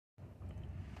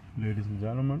Ladies and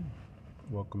gentlemen,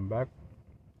 welcome back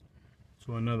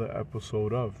to another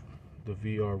episode of the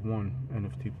VR1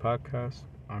 NFT podcast.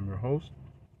 I'm your host,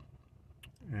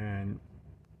 and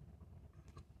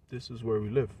this is where we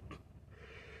live.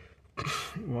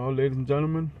 Well, ladies and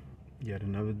gentlemen, yet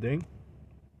another day.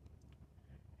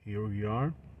 Here we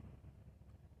are,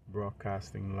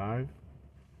 broadcasting live.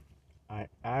 I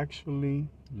actually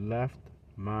left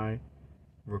my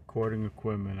recording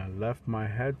equipment. I left my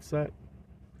headset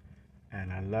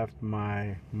and I left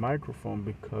my microphone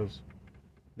because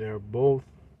they're both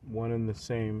one and the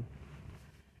same.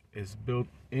 Is built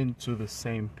into the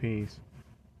same piece.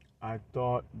 I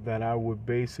thought that I would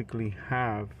basically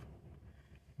have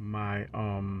my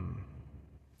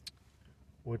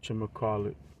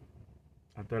whatchamacallit.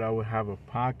 I thought I would have a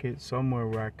pocket somewhere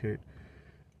where I could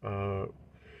uh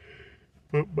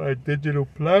put my digital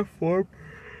platform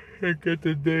and get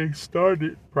the day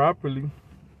started properly.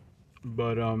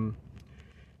 But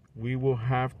we will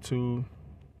have to,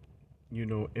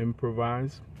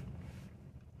 improvise.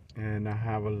 And I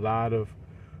have a lot of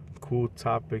cool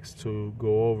topics to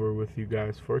go over with you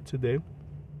guys for today.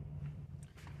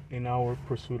 In our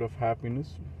pursuit of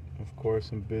happiness, of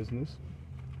course, in business.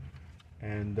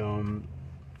 And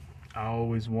I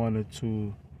always wanted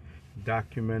to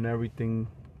document everything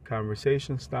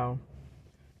conversation style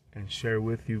and share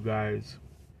with you guys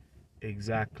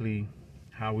exactly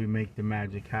how we make the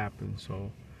magic happen.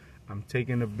 So I'm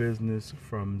taking a business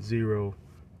from 0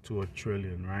 to 1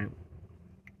 trillion, right?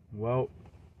 Well,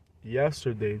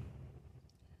 yesterday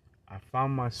I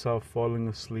found myself falling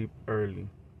asleep early.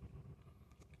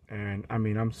 And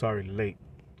I'm sorry, late.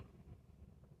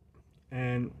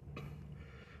 And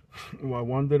what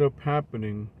ended up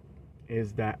happening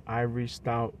is that I reached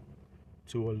out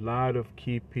to a lot of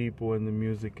key people in the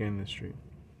music industry.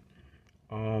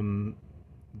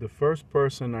 The first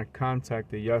person I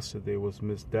contacted yesterday was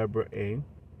Miss Deborah A.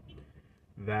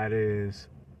 That is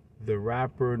the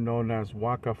rapper known as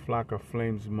Waka Flocka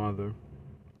Flame's mother,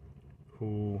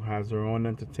 who has her own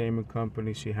entertainment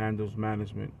company. She handles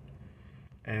management.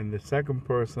 And the second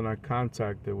person I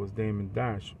contacted was Damon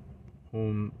Dash,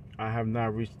 whom I have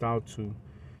not reached out to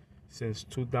since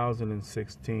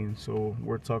 2016. So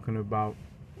we're talking about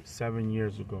 7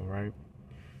 years ago, right?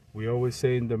 We always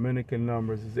say in Dominican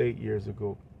numbers is 8 years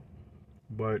ago.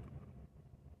 But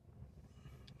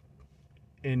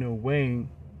in a way,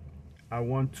 I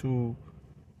want to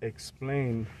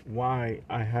explain why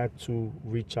I had to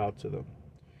reach out to them.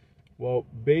 Well,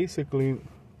 basically,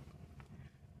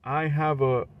 I have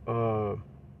a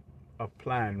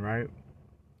plan, right?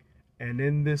 And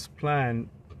in this plan,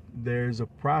 there's a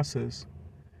process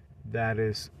that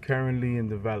is currently in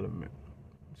development.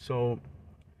 So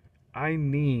I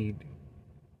need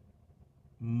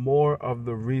more of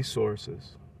the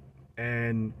resources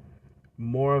and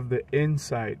more of the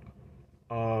insight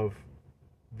of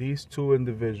these two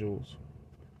individuals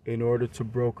in order to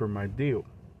broker my deal,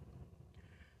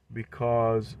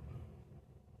 because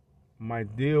my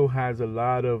deal has a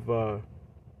lot of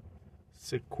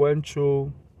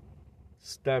sequential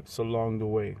steps along the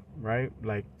way, right?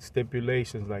 Like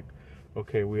stipulations, like,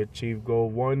 okay, we achieve goal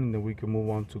 1 and then we can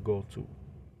move on to goal 2.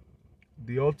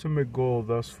 The ultimate goal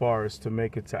thus far is to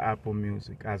make it to Apple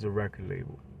Music as a record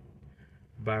label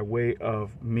by way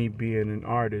of me being an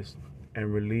artist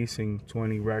and releasing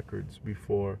 20 records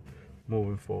before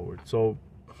moving forward. So,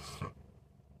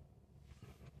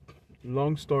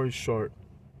 long story short,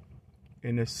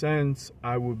 in a sense,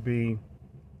 I would be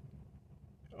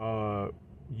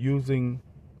using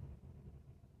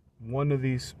one of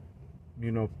these,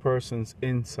 person's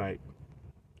insight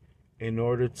in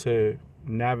order to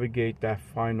navigate that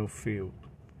final field.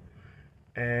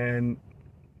 And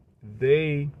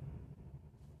they,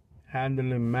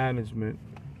 handling management,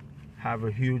 have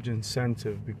a huge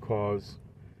incentive because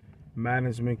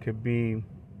management could be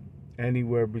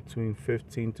anywhere between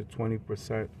 15 to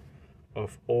 20%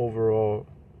 of overall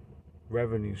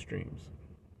revenue streams.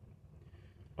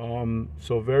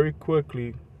 So very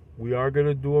quickly, we are going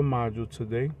to do a module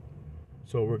today.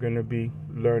 So we're going to be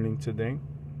learning today.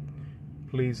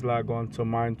 Please log on to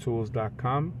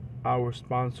mindtools.com, our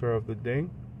sponsor of the day.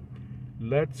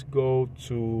 Let's go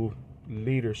to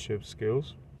leadership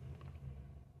skills.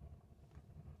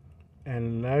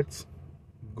 And let's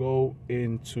go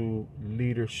into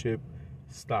leadership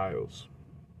styles.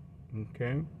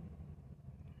 Okay?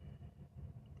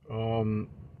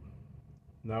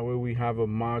 That way we have a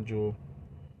module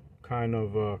kind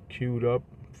of queued up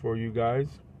for you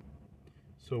guys.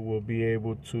 So we'll be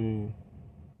able to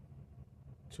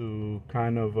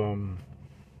kind of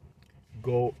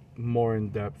go more in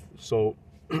depth. So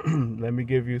let me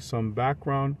give you some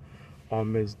background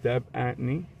on Ms. Deb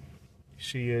Antony.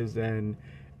 She is an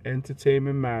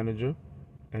entertainment manager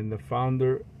and the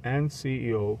founder and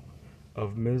CEO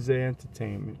of Ms. A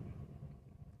Entertainment.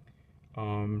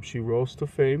 She rose to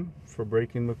fame for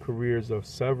breaking the careers of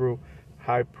several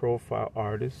high-profile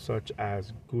artists such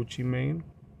as Gucci Mane,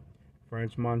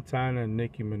 French Montana, and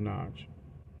Nicki Minaj.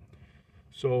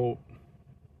 So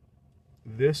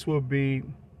this will be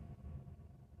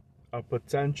a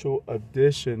potential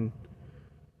addition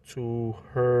to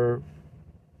her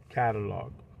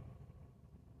catalog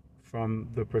from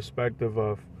the perspective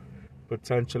of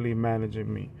potentially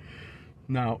managing me.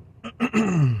 Now,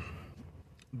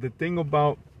 the thing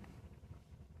about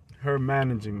her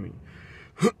managing me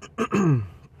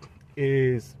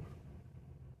is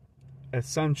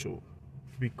essential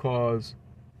because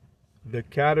the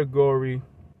category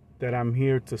that I'm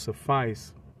here to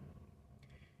suffice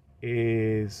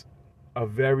is a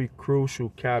very crucial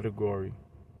category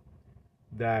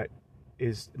that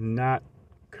is not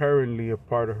currently a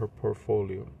part of her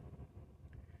portfolio.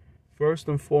 First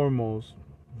and foremost,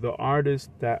 the artists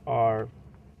that are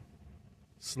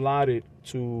slotted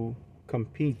to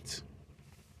compete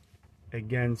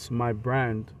against my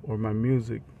brand or my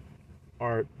music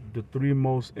are the three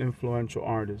most influential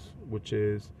artists, which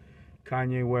is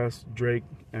Kanye West, Drake,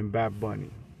 and Bad Bunny.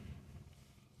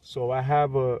 So I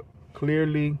have a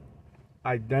clearly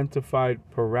identified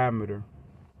parameter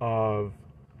of,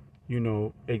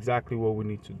 exactly what we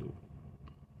need to do.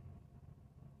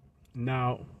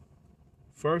 Now,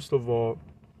 first of all,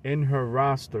 in her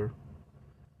roster,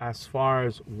 as far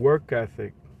as work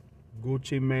ethic,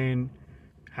 Gucci Mane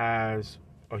has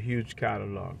a huge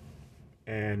catalog,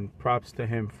 and props to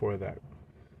him for that.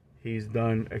 He's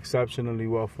done exceptionally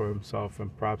well for himself,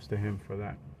 and props to him for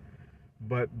that.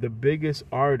 But the biggest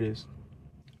artist,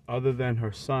 other than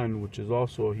her son, which is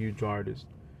also a huge artist,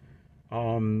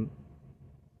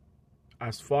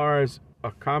 as far as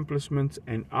accomplishments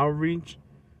and outreach,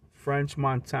 French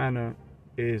Montana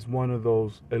is one of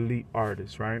those elite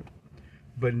artists, right?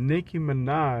 But Nicki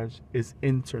Minaj is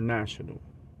international.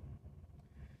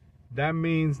 That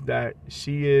means that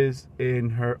she is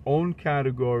in her own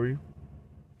category,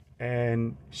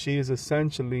 and she is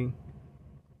essentially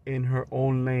in her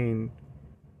own lane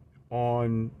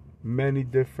on many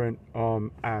different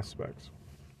aspects.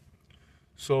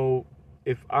 So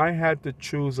if I had to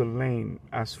choose a lane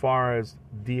as far as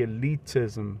the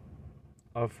elitism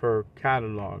of her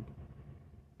catalog,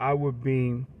 I would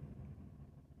be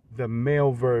the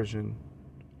male version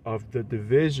of the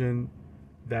division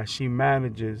that she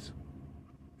manages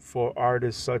for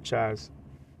artists such as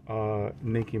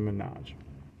Nicki Minaj.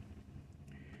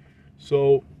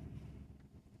 So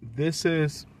this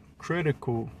is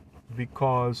critical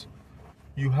because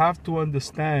you have to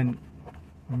understand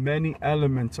many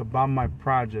elements about my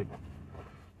project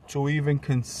to even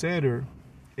consider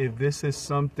if this is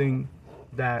something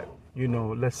that,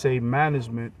 let's say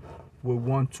management would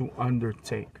want to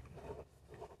undertake.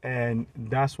 And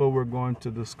that's what we're going to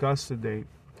discuss today,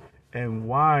 and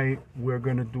why we're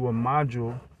going to do a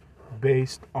module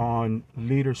based on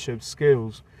leadership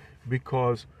skills.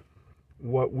 Because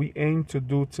what we aim to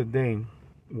do today,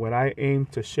 what I aim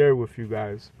to share with you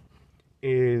guys,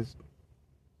 is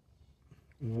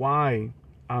why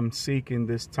I'm seeking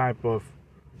this type of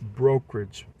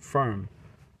brokerage firm,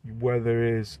 whether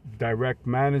it's direct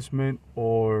management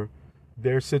or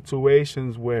there's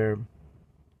situations where,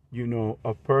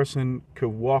 a person could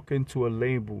walk into a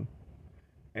label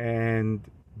and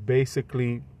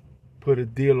basically put a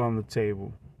deal on the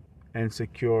table and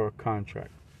secure a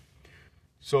contract.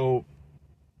 So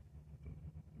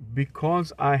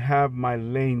because I have my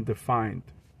lane defined,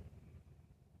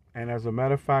 and as a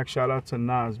matter of fact, shout out to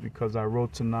Nas, because I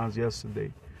wrote to Nas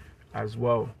yesterday as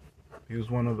well. He was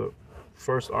one of the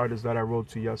first artists that I wrote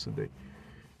to yesterday.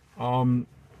 I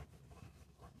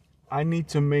need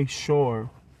to make sure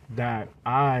that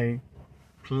I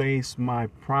place my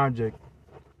project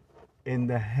in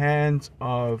the hands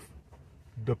of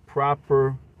the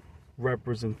proper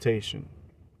representation.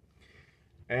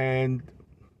 And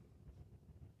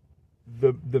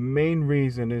the main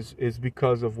reason is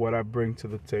because of what I bring to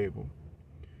the table.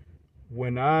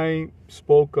 When I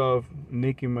spoke of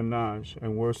Nicki Minaj,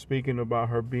 and we're speaking about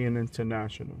her being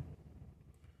international,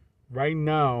 right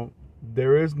now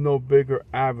there is no bigger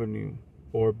avenue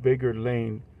or bigger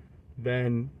lane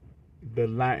than the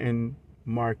Latin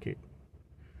market,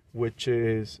 which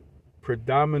is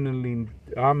predominantly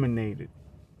dominated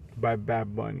by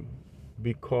Bad Bunny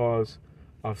because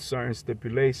of certain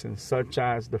stipulations, such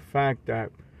as the fact that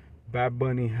Bad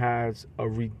Bunny has a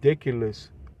ridiculous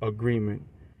agreement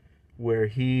where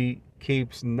he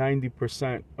keeps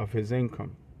 90% of his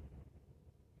income.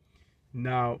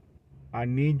 Now, I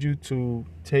need you to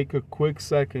take a quick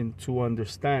second to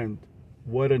understand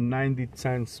what a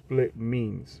 90-10 split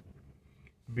means.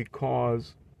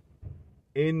 Because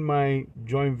in my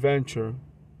joint venture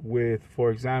with,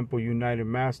 for example, United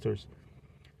Masters,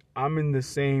 I'm in the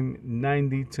same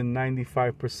 90 to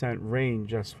 95%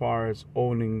 range as far as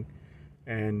owning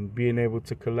and being able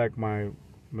to collect my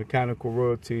mechanical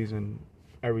royalties and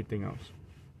everything else.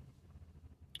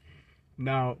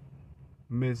 Now,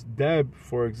 Miss Deb,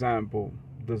 for example,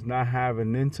 does not have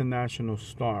an international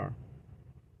star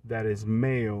that is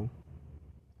male,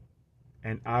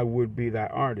 and I would be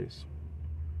that artist.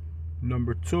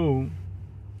 Number two,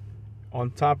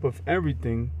 on top of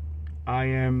everything, I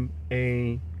am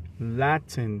a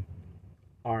Latin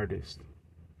artist,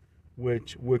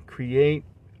 which would create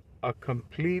a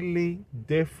completely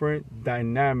different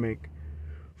dynamic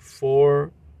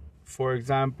for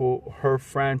example, her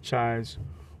franchise,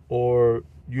 or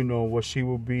what she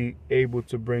will be able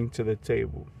to bring to the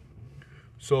table.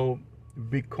 So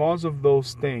because of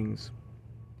those things,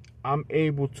 I'm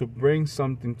able to bring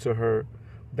something to her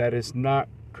that is not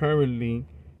currently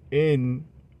in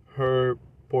her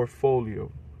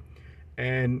portfolio.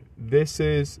 And this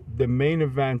is the main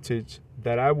advantage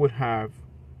that I would have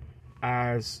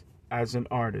as an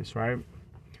artist, right?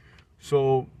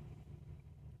 So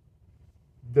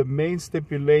the main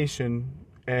stipulation,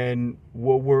 and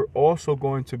what we're also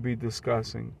going to be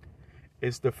discussing,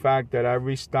 is the fact that I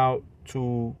reached out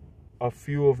to a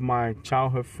few of my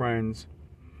childhood friends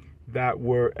that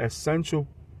were essential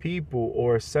people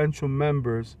or essential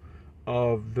members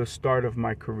of the start of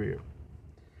my career.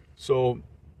 So,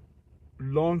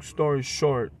 long story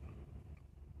short,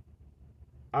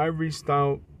 I reached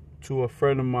out to a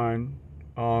friend of mine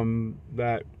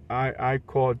that I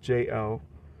call JL.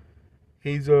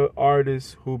 He's an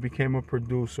artist who became a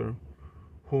producer,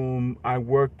 whom I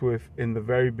worked with in the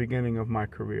very beginning of my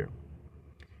career.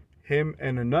 Him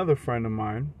and another friend of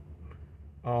mine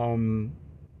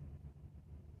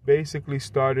basically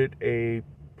started a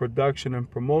production and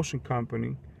promotion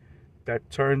company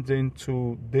that turned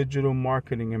into digital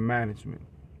marketing and management.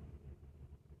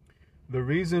 The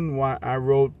reason why I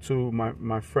wrote to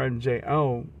my friend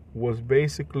JL was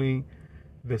basically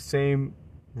the same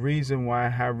reason why I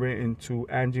had written to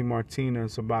Angie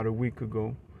Martinez about a week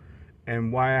ago,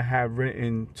 and why I had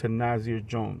written to Nazir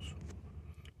Jones.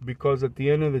 Because at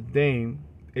the end of the day,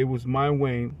 it was my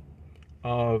way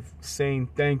of saying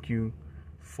thank you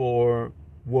for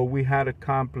what we had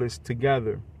accomplished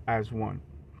together as one.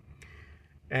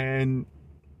 And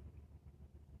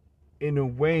in a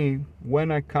way,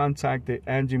 when I contacted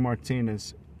Angie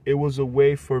Martinez, it was a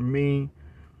way for me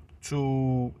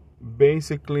to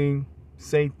basically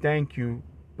say thank you,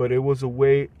 but it was a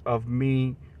way of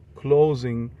me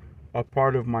closing a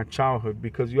part of my childhood.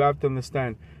 Because you have to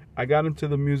understand, I got into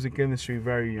the music industry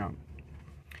very young.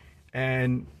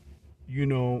 And,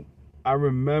 I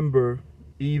remember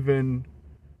even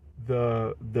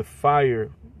the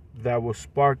fire that was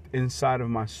sparked inside of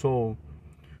my soul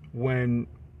when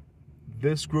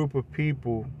this group of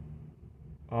people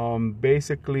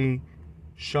basically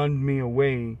shunned me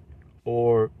away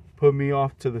or put me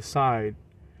off to the side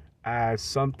as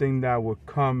something that would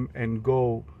come and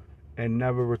go and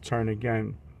never return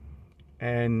again.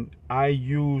 And I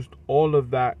used all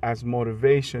of that as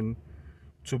motivation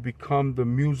to become the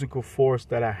musical force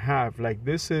that I have. Like,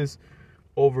 this is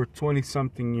over 20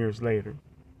 something years later.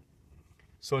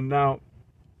 So now,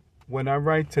 when I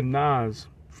write to Nas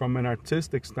from an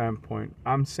artistic standpoint,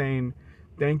 I'm saying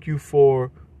thank you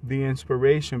for the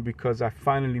inspiration, because I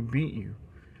finally beat you.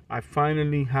 I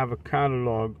finally have a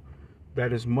catalog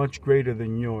that is much greater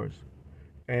than yours.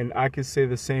 And I can say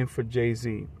the same for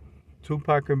Jay-Z.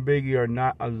 Tupac and Biggie are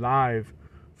not alive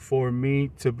for me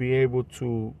to be able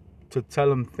to tell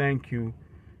them thank you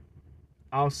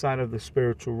outside of the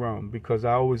spiritual realm, because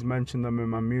I always mention them in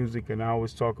my music and I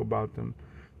always talk about them.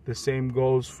 The same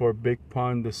goes for Big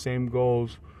Pun, the same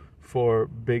goes for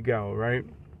Big L, right?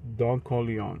 Don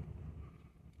Corleone.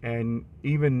 And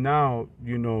even now,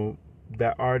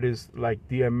 that artists like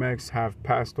DMX have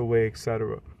passed away,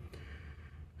 etc.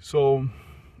 So,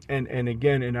 and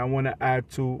again, and I want to add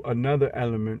to another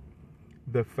element,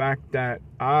 the fact that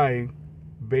I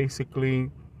basically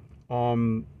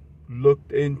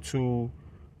looked into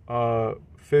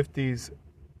 50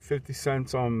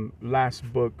 Cent's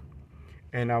last book,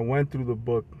 and I went through the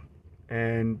book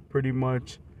and pretty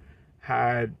much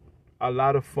had a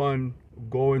lot of fun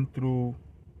going through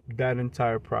that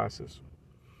entire process.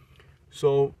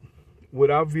 So,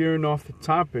 without veering off the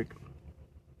topic,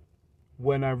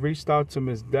 when I reached out to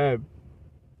Miss Deb,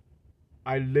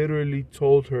 I literally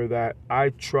told her that I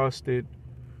trusted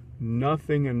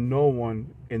nothing and no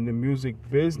one in the music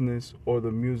business or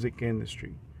the music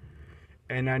industry.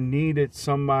 And I needed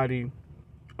somebody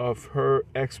of her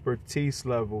expertise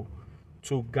level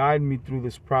to guide me through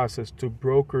this process to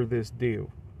broker this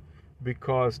deal.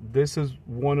 Because this is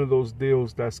one of those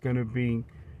deals that's going to be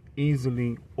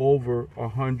easily over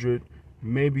 100,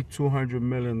 maybe $200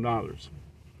 million.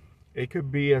 It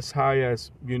could be as high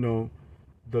as, the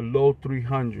low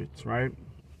 300s, right?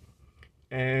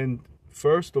 And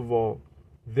first of all,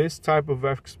 this type of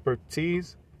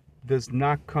expertise does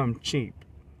not come cheap.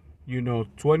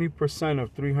 20%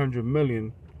 of 300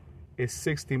 million is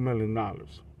 $60 million.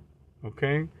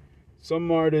 Okay?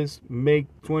 Some artists make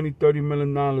 $20, $30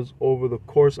 million over the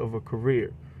course of a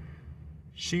career.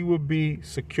 She would be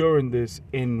securing this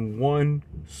in one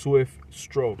swift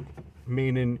stroke,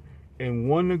 meaning in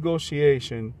one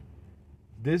negotiation,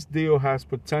 this deal has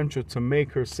potential to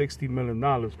make her $60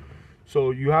 million.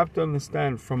 So you have to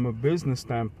understand from a business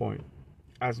standpoint,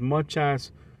 as much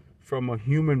as from a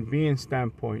human being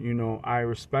standpoint, I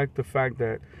respect the fact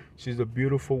that she's a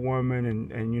beautiful woman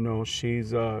and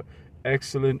she's a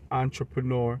excellent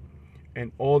entrepreneur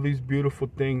and all these beautiful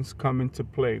things come into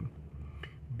play.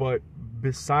 But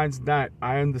besides that,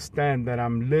 I understand that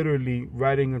I'm literally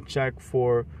writing a check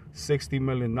for $60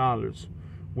 million,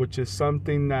 which is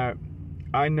something that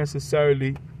I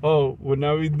necessarily, what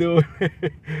now we doing?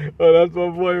 Oh, that's my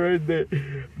boy right there.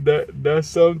 That's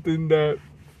something that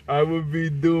I would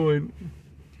be doing.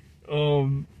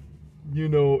 In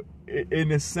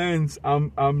a sense,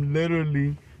 I'm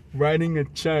literally writing a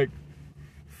check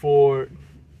for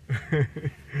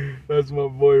that's my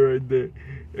boy right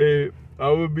there. I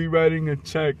would be writing a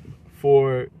check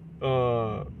for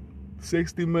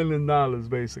 $60 million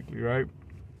basically, right?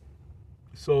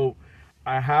 So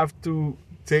I have to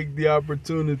take the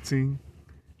opportunity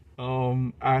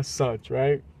as such,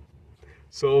 right?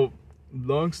 So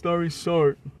long story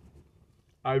short,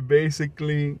 I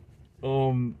basically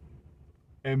am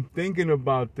thinking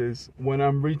about this when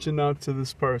I'm reaching out to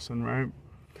this person, right?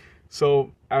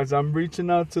 So as I'm reaching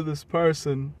out to this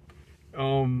person,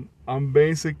 I'm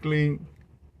basically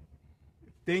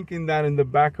thinking that in the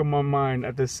back of my mind.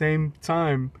 At the same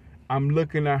time, I'm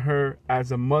looking at her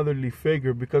as a motherly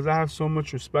figure because I have so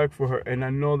much respect for her. And I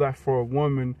know that for a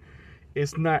woman,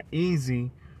 it's not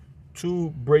easy to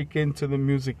break into the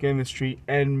music industry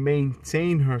and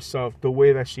maintain herself the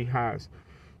way that she has.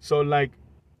 So like,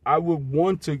 I would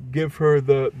want to give her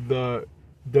the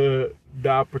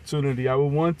opportunity. I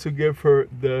would want to give her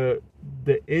the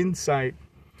insight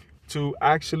to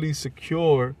actually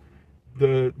secure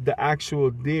the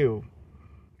actual deal,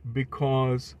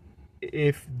 because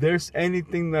if there's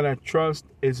anything that I trust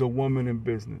is a woman in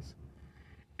business.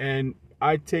 And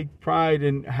I take pride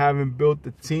in having built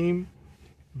a team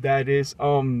that is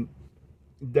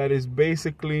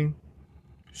basically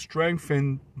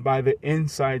strengthened by the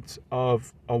insights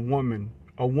of a woman.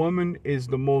 A woman is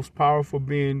the most powerful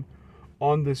being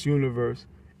on this universe,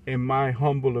 in my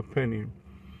humble opinion.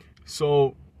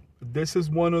 So this is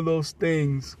one of those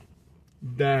things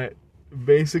that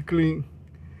basically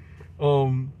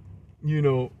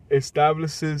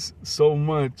establishes so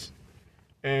much.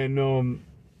 And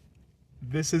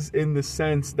this is in the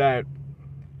sense that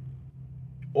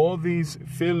all these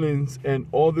feelings and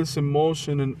all this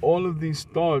emotion and all of these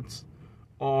thoughts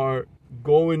are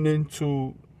going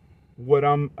into what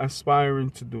I'm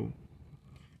aspiring to do.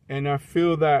 And I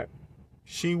feel that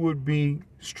she would be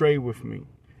straight with me.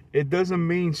 It doesn't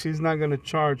mean she's not going to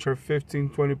charge her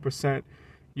 15-20%,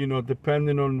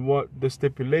 depending on what the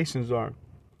stipulations are.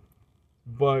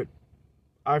 But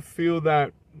I feel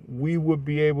that we would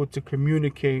be able to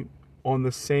communicate on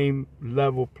the same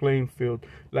level playing field.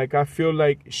 Like, I feel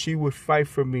like she would fight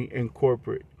for me in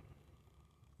corporate,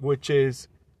 which is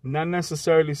not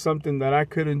necessarily something that I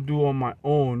couldn't do on my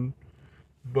own,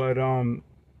 but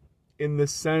in the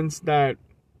sense that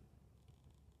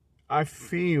I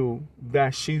feel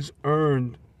that she's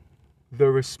earned the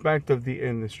respect of the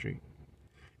industry.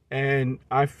 And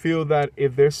I feel that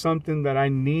if there's something that I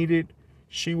needed,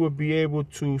 she would be able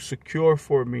to secure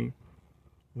for me,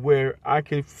 where I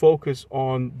could focus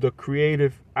on the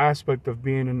creative aspect of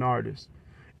being an artist.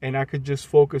 And I could just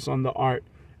focus on the art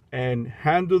and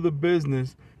handle the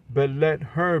business, but let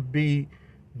her be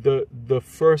the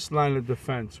first line of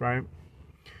defense, right?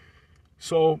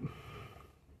 So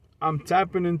I'm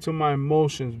tapping into my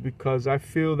emotions because I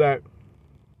feel that,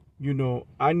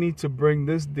 I need to bring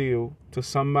this deal to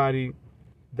somebody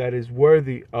that is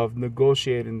worthy of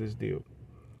negotiating this deal.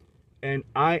 And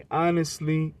I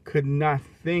honestly could not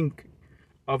think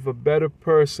of a better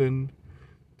person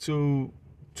to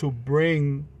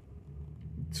bring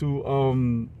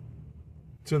to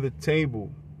the table,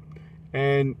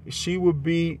 and she would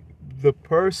be the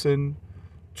person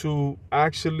to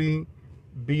actually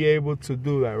be able to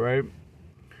do that, right?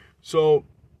 So,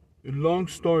 long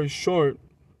story short,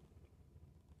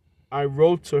 I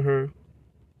wrote to her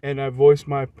and I voiced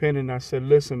my opinion. I said,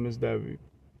 listen, Miss Debbie,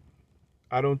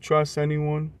 I don't trust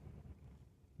anyone.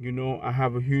 You know, I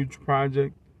have a huge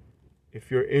project.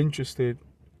 If you're interested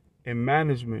in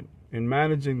management, in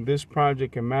managing this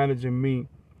project and managing me,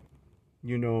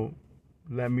 you know,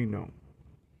 let me know.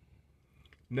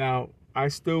 Now, I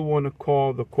still want to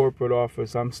call the corporate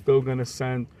office. I'm still going to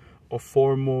send a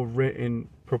formal written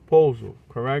proposal,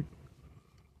 correct?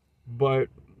 But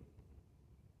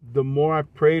the more I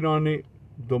prayed on it,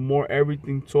 the more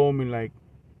everything told me like,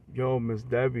 yo, Miss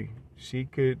Debbie, she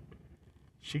could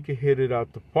hit it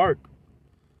out the park.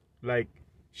 Like,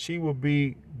 she will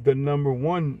be the number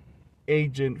one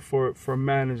agent for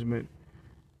management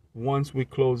once we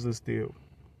close this deal.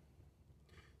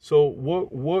 So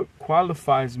what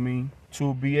qualifies me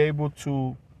to be able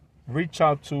to reach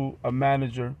out to a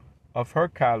manager of her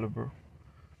caliber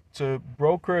to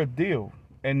broker a deal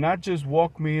and not just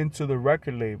walk me into the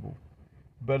record label,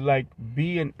 but like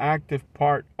be an active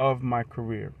part of my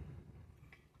career?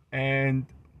 And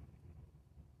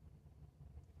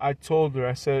I told her,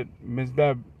 I said, Ms.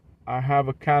 Deb, I have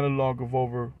a catalog of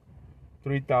over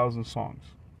 3,000 songs.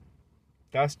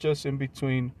 That's just in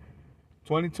between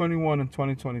 2021 and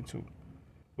 2022.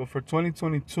 But for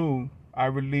 2022, I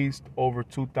released over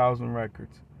 2,000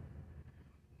 records.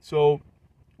 So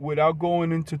without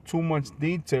going into too much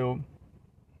detail,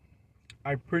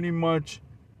 I pretty much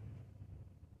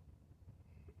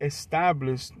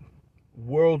established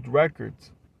world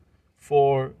records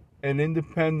for an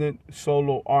independent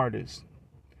solo artist,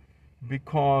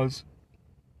 because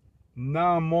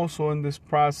now I'm also in this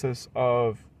process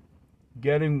of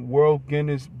getting World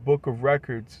Guinness Book of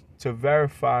Records to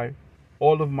verify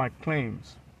all of my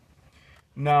claims.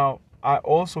 Now, I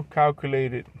also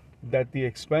calculated that the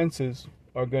expenses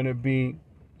are going to be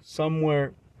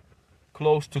somewhere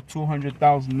close to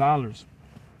 $200,000.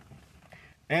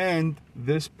 And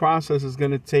this process is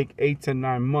going to take 8 to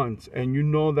 9 months. And you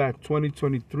know that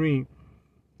 2023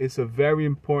 is a very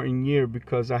important year,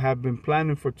 because I have been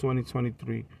planning for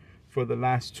 2023 for the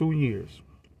last 2 years.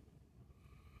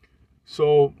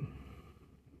 So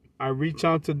I reach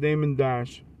out to Damon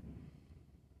Dash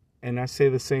and I say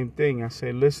the same thing. I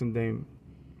say, listen, Dame,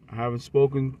 I haven't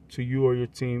spoken to you or your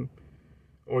team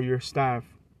or your staff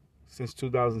since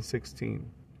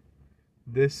 2016.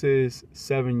 This is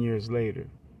 7 years later.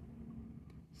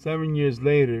 7 years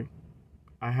later,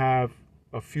 I have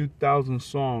a few thousand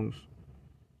songs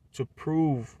to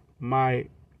prove my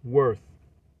worth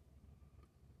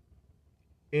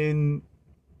in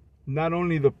not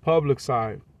only the public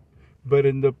side, but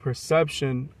in the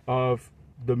perception of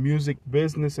the music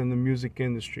business and the music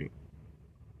industry.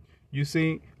 You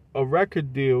see, a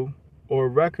record deal or a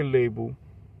record label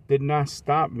did not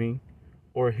stop me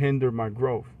or hinder my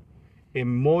growth. It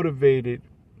motivated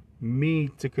me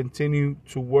to continue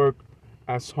to work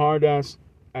as hard as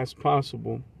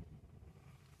possible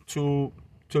to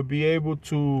be able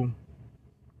to,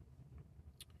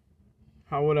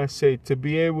 how would I say, to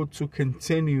be able to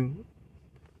continue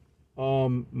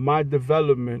my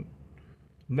development,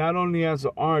 not only as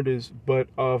an artist, but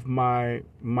of my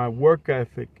work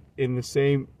ethic in the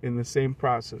same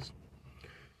process.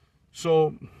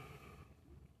 So,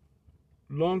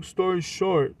 long story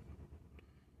short,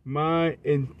 my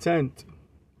intent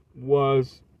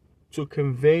was to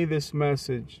convey this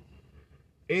message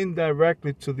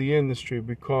indirectly to the industry,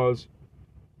 because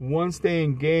once they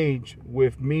engage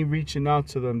with me reaching out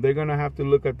to them, they're going to have to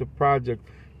look at the project,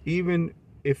 even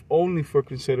if only for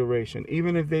consideration.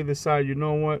 Even if they decide, you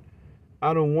know what,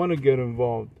 I don't want to get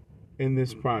involved in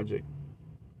this project.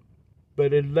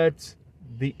 But it lets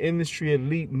the industry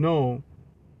elite know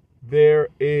there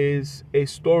is a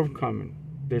storm coming.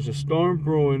 There's a storm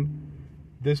brewing.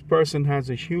 This person has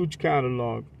a huge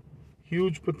catalog,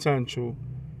 huge potential.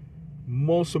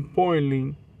 Most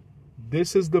importantly,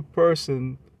 this is the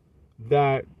person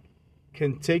that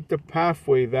can take the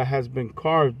pathway that has been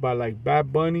carved by like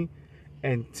Bad Bunny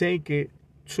and take it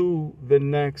to the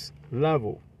next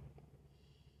level.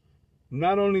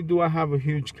 Not only do I have a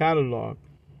huge catalog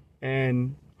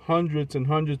and hundreds and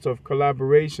hundreds of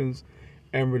collaborations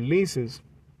and releases,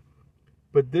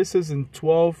 but this is in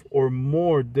 12 or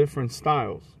more different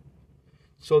styles.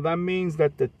 So that means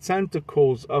that the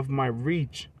tentacles of my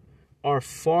reach are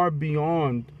far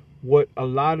beyond what a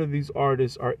lot of these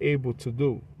artists are able to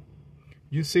do.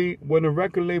 You see, when a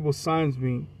record label signs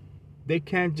me, they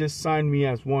can't just sign me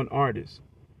as one artist.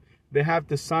 They have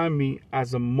to sign me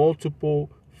as a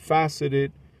multiple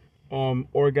faceted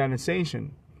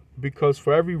organization, because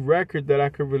for every record that I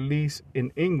could release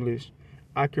in English,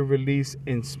 I could release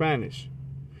in Spanish.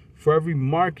 For every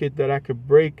market that I could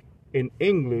break in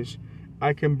English,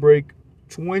 I can break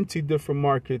 20 different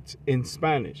markets in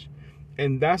Spanish.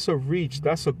 And that's a reach,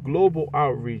 that's a global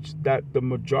outreach that the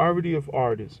majority of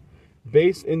artists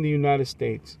based in the United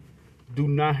States do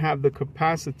not have the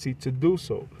capacity to do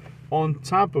so. On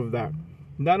top of that,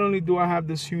 not only do I have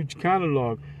this huge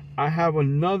catalog, I have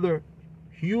another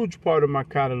huge part of my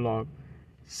catalog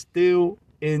still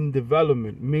in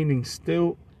development, meaning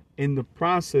still in the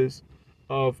process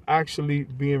of actually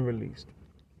being released.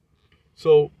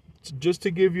 So just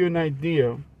to give you an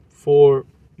idea, for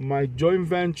my joint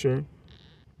venture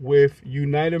with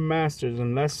United Masters,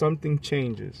 unless something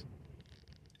changes,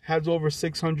 has over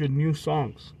 600 new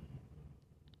songs.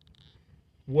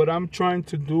 What I'm trying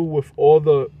to do with all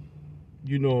the,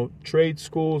 trade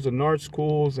schools and art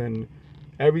schools and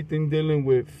everything dealing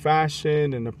with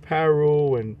fashion and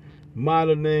apparel and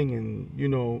modeling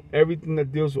and, everything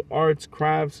that deals with arts,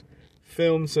 crafts,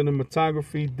 film,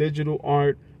 cinematography, digital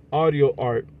art, audio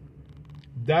art.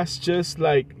 That's just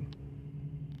like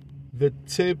the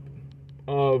tip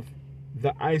of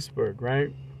the iceberg,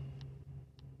 right?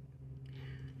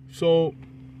 So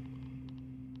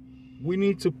we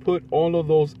need to put all of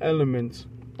those elements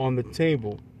on the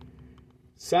table.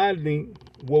 Sadly,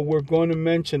 what we're going to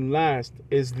mention last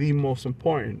is the most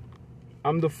important.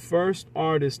 I'm the first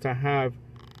artist to have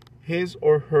his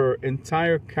or her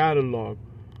entire catalog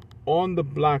on the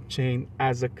blockchain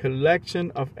as a collection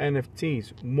of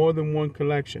NFTs, more than one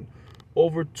collection.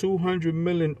 Over 200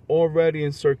 million already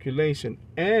in circulation,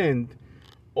 and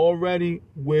already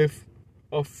with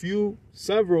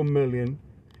several million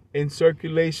in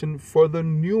circulation for the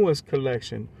newest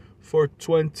collection for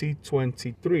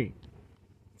 2023.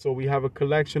 So we have a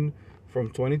collection from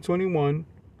 2021,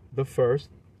 the first,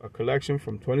 a collection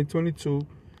from 2022,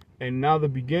 and now the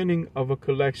beginning of a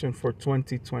collection for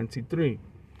 2023,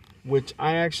 which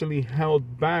I actually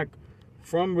held back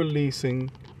from releasing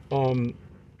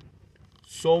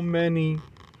so many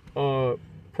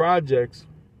projects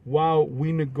while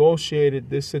we negotiated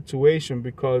this situation,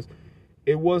 because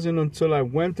it wasn't until I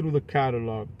went through the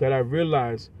catalog that I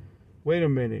realized, wait a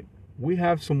minute, we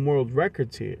have some world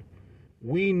records here.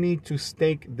 We need to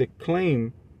stake the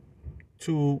claim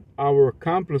to our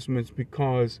accomplishments,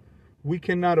 because we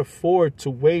cannot afford to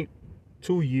wait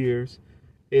 2 years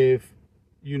if,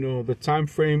 the time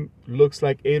frame looks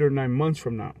like 8 or 9 months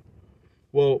from now.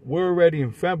 Well, we're already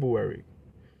in February.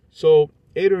 So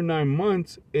 8 or 9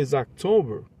 months is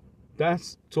October.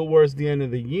 That's towards the end of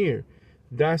the year.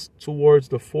 That's towards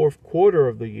the fourth quarter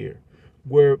of the year,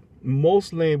 where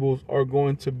most labels are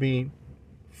going to be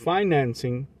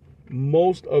financing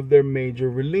most of their major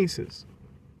releases.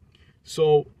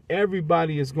 So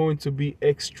everybody is going to be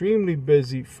extremely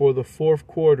busy for the fourth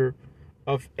quarter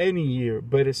of any year,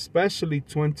 but especially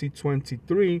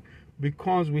 2023,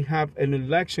 because we have an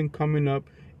election coming up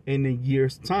in a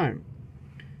year's time.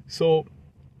 So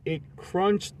it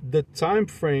crunched the time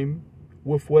frame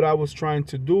with what I was trying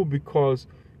to do, because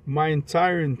my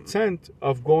entire intent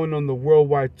of going on the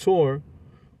worldwide tour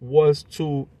was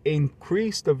to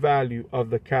increase the value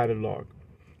of the catalog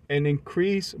and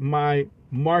increase my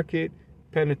market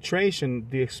penetration,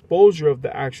 the exposure of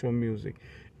the actual music.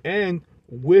 And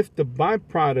with the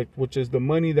byproduct, which is the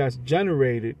money that's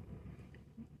generated,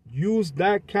 use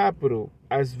that capital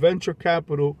as venture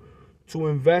capital to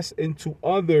invest into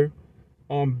other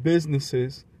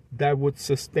businesses that would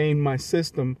sustain my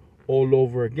system all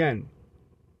over again.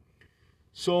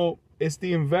 So it's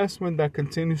the investment that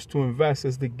continues to invest.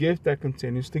 It's the gift that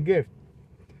continues to give.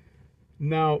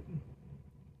 Now,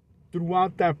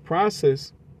 throughout that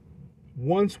process,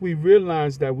 once we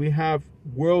realize that we have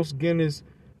World's Guinness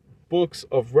Books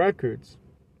of Records,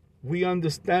 we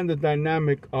understand the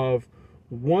dynamic of,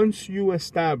 once you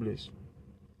establish,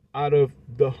 out of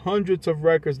the hundreds of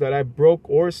records that I broke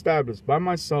or established by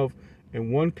myself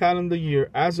in one calendar year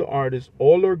as an artist,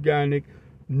 all organic,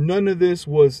 none of this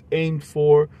was aimed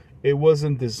for. It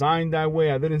wasn't designed that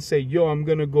way. I didn't say, yo, I'm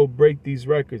going to go break these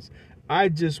records. I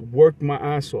just worked my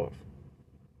ass off.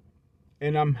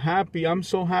 And I'm happy. I'm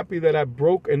so happy that I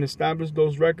broke and established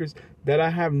those records that I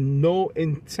have no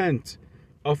intent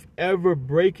of ever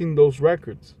breaking those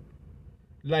records.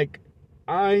 Like,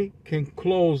 I can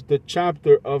close the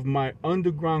chapter of my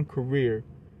underground career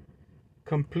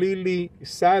completely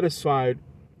satisfied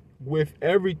with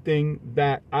everything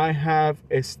that I have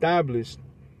established,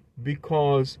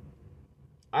 because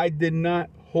I did not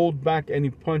hold back any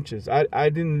punches. I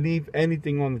didn't leave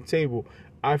anything on the table.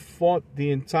 I fought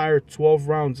the entire 12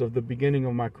 rounds of the beginning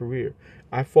of my career.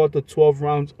 I fought the 12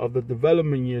 rounds of the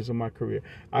development years of my career.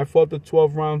 I fought the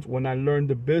 12 rounds when I learned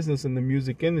the business in the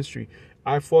music industry.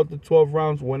 I fought the 12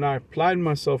 rounds when I applied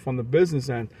myself on the business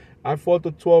end. I fought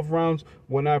the 12 rounds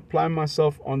when I applied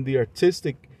myself on the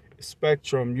artistic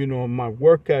spectrum, my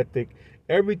work ethic,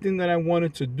 everything that I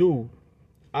wanted to do.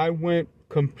 I went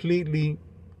completely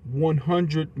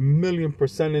 100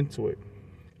 million% into it.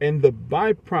 And the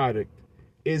byproduct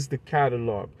is the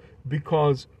catalog,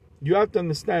 because you have to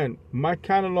understand, my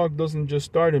catalog doesn't just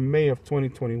start in May of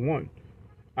 2021.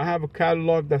 I have a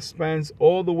catalog that spans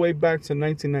all the way back to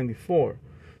 1994.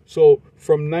 So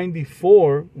from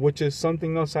 94, which is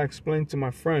something else I explained to my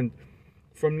friend,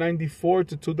 from 94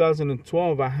 to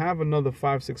 2012, I have another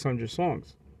 500-600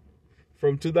 songs.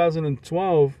 From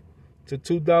 2012 to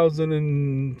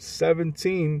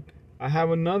 2017, I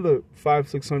have another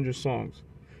 500-600 songs.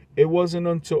 It wasn't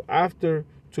until after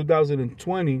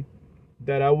 2020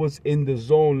 that I was in the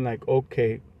zone, like,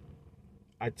 okay,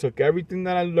 I took everything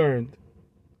that I learned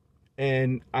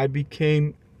and I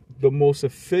became the most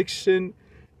efficient,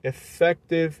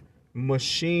 effective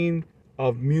machine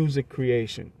of music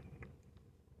creation.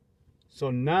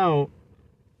 So now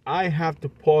I have to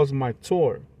pause my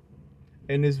tour.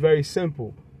 And it's very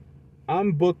simple.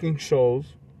 I'm booking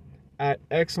shows at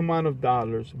X amount of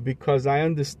dollars because I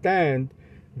understand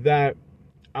that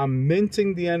I'm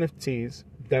minting the NFTs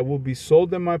that will be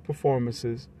sold in my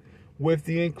performances with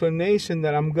the inclination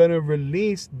that I'm going to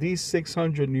release these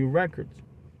 600 new records.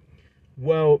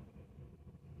 Well,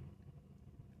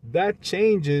 that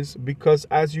changes because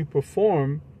as you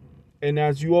perform and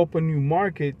as you open new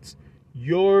markets,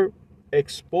 your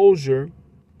exposure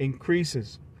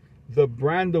increases. The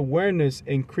brand awareness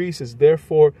increases.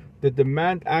 Therefore, the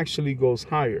demand actually goes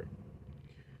higher,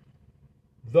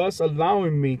 thus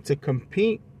allowing me to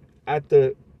compete at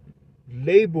the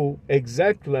label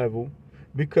exec level,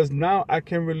 because now I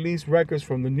can release records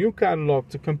from the new catalog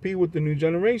to compete with the new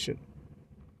generation.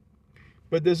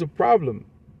 But there's a problem.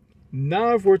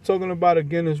 Now if we're talking about a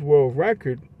Guinness World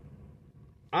Record,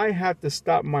 I have to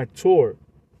stop my tour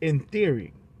in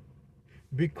theory,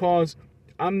 because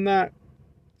I'm not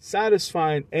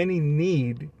satisfying any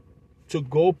need to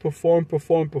go perform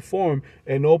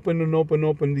and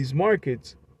open these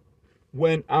markets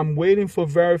when I'm waiting for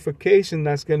verification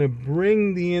that's going to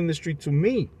bring the industry to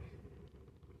me.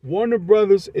 Warner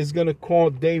Brothers is going to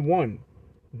call day one.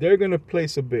 They're going to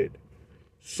place a bid.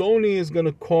 Sony is going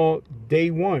to call day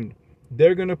one.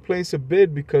 They're going to place a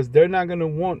bid because they're not going to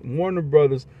want Warner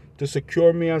Brothers to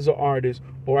secure me as an artist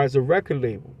or as a record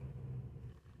label.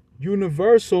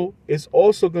 Universal is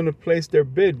also going to place their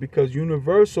bid because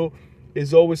Universal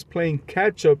is always playing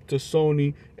catch up to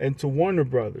Sony and to Warner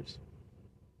Brothers.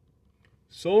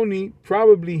 Sony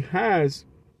probably has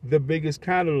the biggest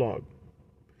catalog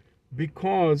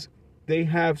because they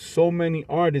have so many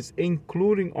artists,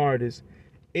 including artists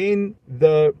in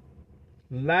the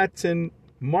Latin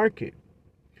market.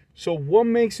 So what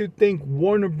makes you think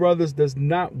Warner Brothers does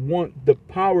not want the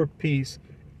power piece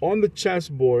on the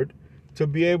chessboard to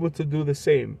be able to do the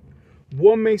same?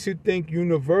 What makes you think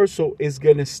Universal is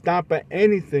going to stop at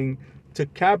anything to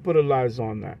capitalize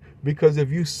on that? Because if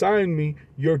you sign me,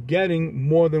 you're getting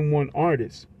more than one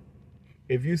artist.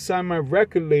 If you sign my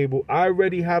record label, I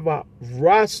already have a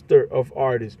roster of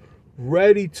artists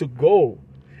ready to go.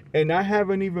 And I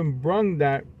haven't even brung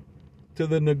that to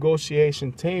the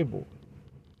negotiation table.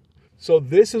 So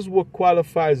this is what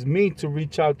qualifies me to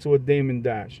reach out to a Damon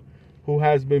Dash, who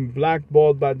has been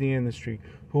blackballed by the industry,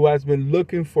 who has been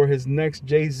looking for his next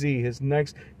Jay-Z, his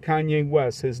next Kanye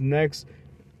West, his next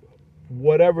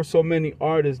whatever, so many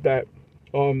artists that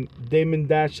Damon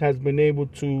Dash has been able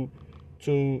to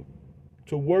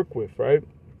work with, right?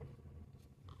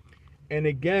 And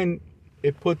again,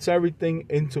 it puts everything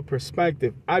into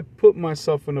perspective. I put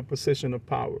myself in a position of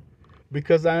power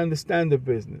because I understand the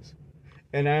business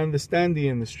and I understand the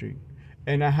industry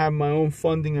and I have my own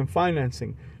funding and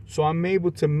financing. So I'm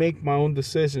able to make my own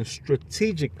decisions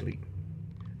strategically.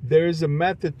 There is a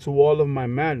method to all of my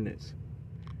madness.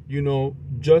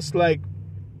 Just like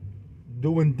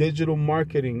doing digital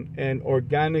marketing and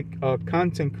organic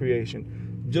content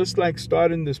creation, just like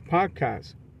starting this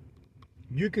podcast.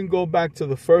 You can go back to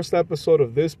the first episode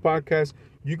of this podcast.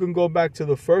 You can go back to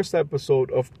the first episode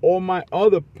of all my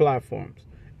other platforms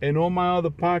and all my other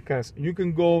podcasts. You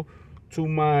can go to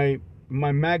my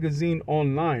magazine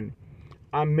online.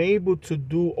 I'm able to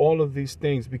do all of these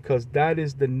things because that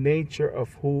is the nature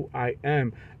of who I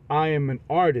am. I am an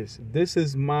artist. This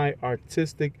is my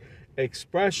artistic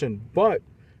expression. But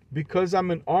Because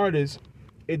I'm an artist,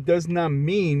 it does not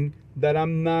mean that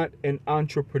I'm not an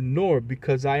entrepreneur,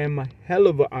 because I am a hell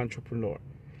of an entrepreneur.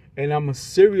 And I'm a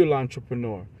serial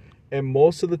entrepreneur. And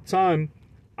most of the time,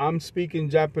 I'm speaking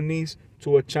Japanese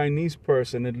to a Chinese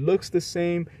person. It looks the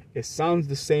same, it sounds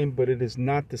the same, but it is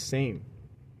not the same.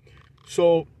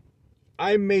 So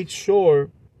I made sure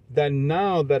that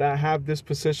now that I have this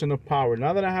position of power,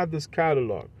 now that I have this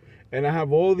catalog, and I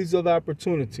have all these other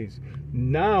opportunities,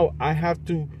 now I have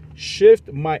to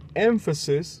shift my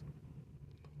emphasis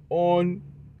on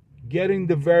getting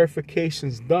the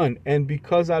verifications done. And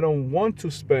because I don't want to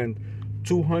spend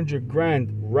 200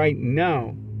 grand right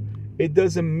now, it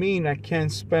doesn't mean I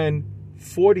can't spend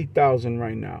 40,000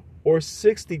 right now or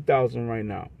 60,000 right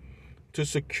now to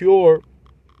secure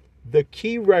the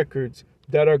key records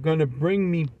that are going to bring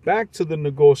me back to the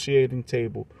negotiating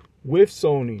table with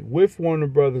Sony, with Warner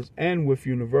Brothers, and with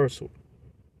Universal.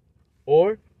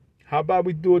 Or how about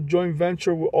we do a joint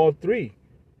venture with all three?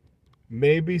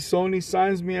 Maybe Sony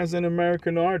signs me as an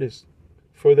American artist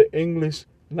for the English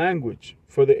language,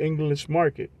 for the English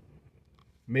market.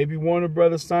 Maybe Warner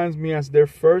Brothers signs me as their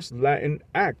first Latin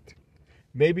act.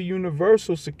 Maybe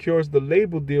Universal secures the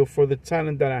label deal for the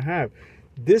talent that I have.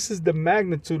 This is the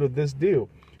magnitude of this deal.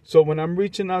 So when I'm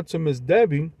reaching out to Miss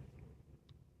Debbie,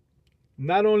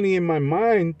 not only in my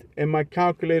mind am I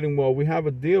calculating, well, we have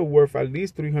a deal worth at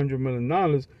least $300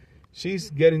 million. She's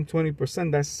getting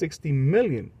 20%. That's $60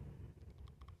 million.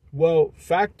 Well,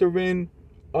 factor in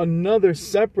another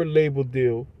separate label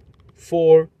deal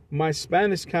for my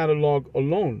Spanish catalog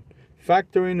alone.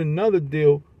 Factor in another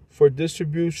deal for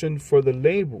distribution for the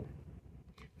label.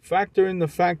 Factor in the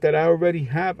fact that I already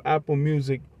have Apple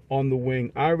Music on the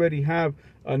wing. I already have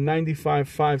a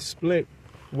 95-5 split,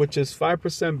 which is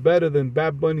 5% better than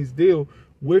Bad Bunny's deal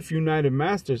with United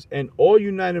Masters. And all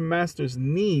United Masters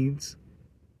needs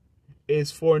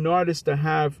is for an artist to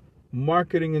have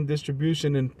marketing and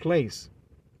distribution in place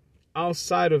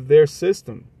outside of their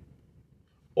system.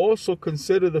 Also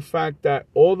consider the fact that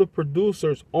all the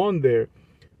producers on there,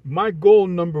 my goal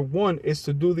number one is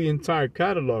to do the entire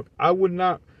catalog. I would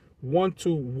not want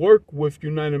to work with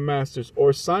United Masters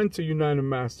or sign to United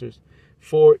Masters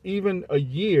for even a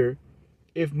year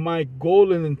if my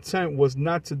goal and intent was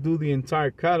not to do the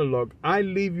entire catalog. I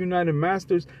leave United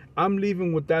Masters, I'm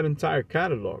leaving with that entire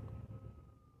catalog.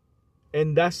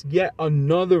 And that's yet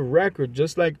another record.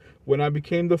 Just like when I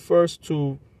became the first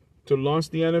to launch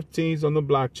the NFTs on the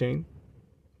blockchain.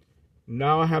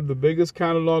 Now I have the biggest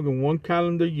catalog in one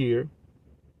calendar year.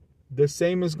 The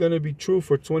same is going to be true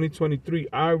for 2023.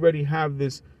 I already have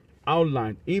this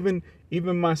outlined. Even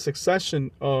my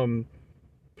succession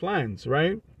plans,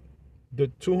 right? The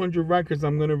 200 records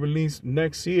I'm going to release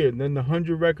next year. And then the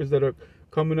 100 records that are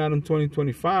coming out in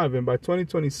 2025. And by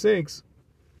 2026,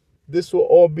 this will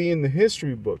all be in the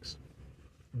history books.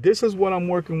 This is what I'm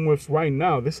working with right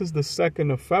now. This is the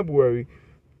 2nd of February,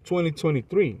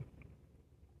 2023.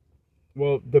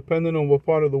 Well, depending on what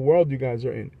part of the world you guys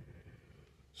are in.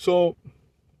 So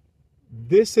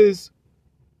this is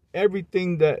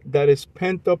everything that is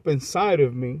pent up inside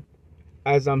of me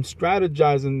as I'm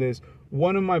strategizing this.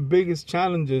 One of my biggest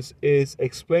challenges is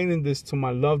explaining this to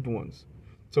my loved ones,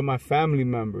 to my family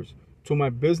members, to my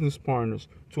business partners,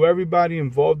 to everybody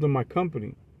involved in my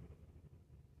company.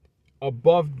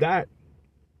 Above that,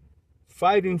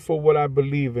 fighting for what I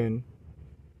believe in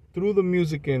through the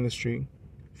music industry,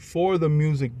 for the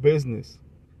music business,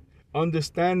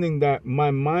 understanding that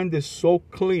my mind is so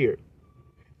clear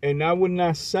and I would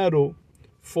not settle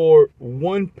for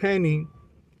 1 penny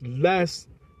less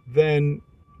than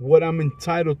what I'm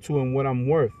entitled to and what I'm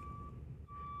worth.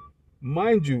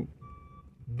 Mind you,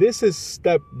 this is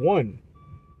step one.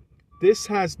 This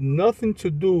has nothing to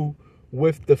do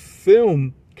with the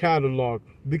film catalog,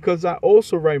 because I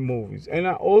also write movies and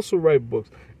I also write books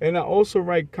and I also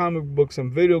write comic books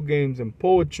and video games and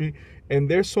poetry, and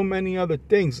there's so many other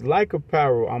things like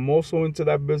apparel. I'm also into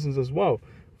that business as well.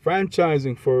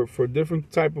 Franchising for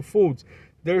different type of foods.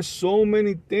 There's so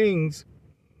many things,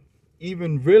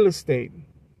 even real estate,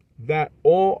 that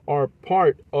all are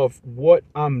part of what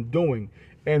I'm doing.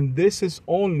 And this is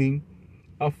only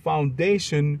a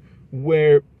foundation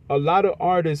where a lot of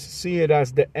artists see it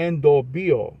as the end all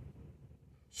be all.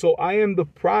 So I am the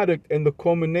product and the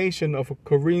culmination of a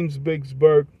Kareem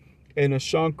Bigsberg and a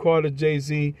Sean Carter,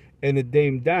 Jay-Z, and a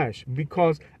Dame Dash,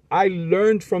 because I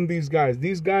learned from these guys.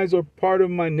 These guys are part of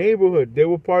my neighborhood. They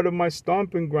were part of my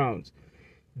stomping grounds.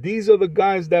 These are the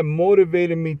guys that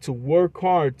motivated me to work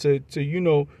hard,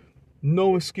 to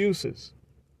no excuses.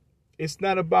 It's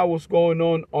not about what's going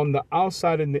on the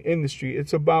outside in the industry.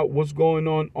 It's about what's going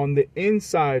on the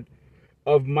inside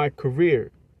of my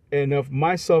career. and of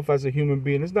myself as a human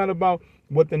being. It's not about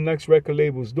what the next record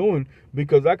label is doing,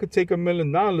 because I could take $1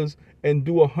 million and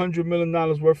do $100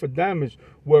 million worth of damage,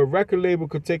 where a record label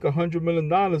could take $100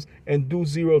 million and do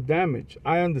zero damage.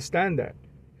 I understand that,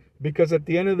 because at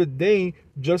the end of the day,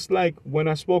 just like when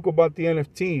I spoke about the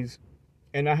NFTs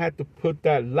and I had to put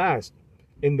that last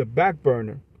in the back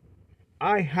burner,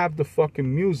 I have the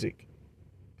fucking music.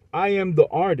 I am the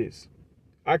artist.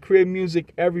 I create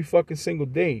music every fucking single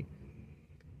day.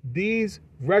 These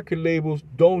record labels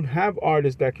don't have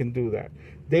artists that can do that.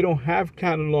 They don't have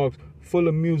catalogs full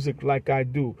of music like I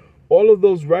do. All of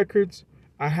those records,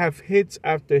 I have hits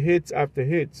after hits after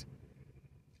hits.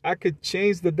 I could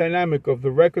change the dynamic of the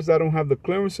records I don't have the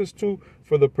clearances to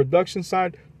for the production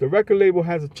side. The record label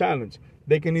has a challenge.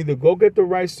 They can either go get the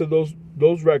rights to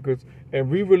those records and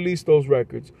re-release those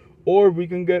records, or we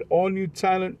can get all new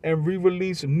talent and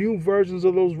re-release new versions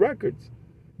of those records.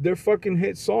 They're fucking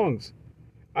hit songs.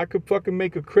 I could fucking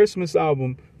make a Christmas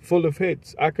album full of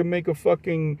hits. I could make a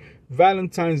fucking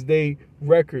Valentine's Day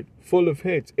record full of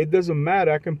hits. It doesn't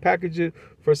matter. I can package it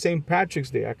for St.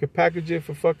 Patrick's Day. I could package it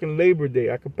for fucking Labor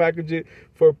Day. I could package it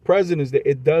for President's Day.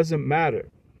 It doesn't matter.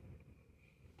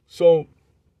 So,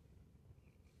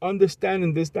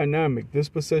 understanding this dynamic, this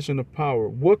position of power,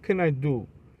 what can I do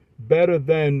better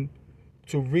than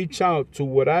to reach out to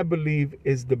what I believe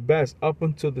is the best up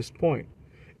until this point?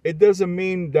 It doesn't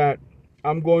mean that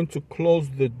I'm going to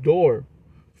close the door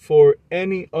for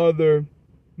any other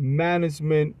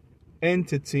management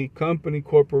entity, company,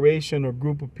 corporation, or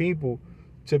group of people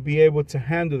to be able to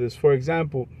handle this. For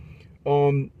example,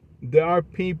 there are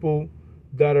people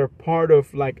that are part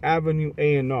of like Avenue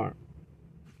A&R.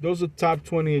 Those are top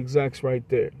 20 execs right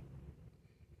there.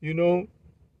 You know,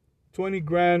 20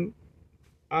 grand,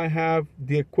 I have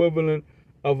the equivalent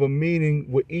of a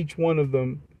meeting with each one of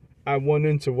them at one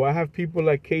interval. I have people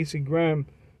like Casey Graham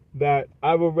that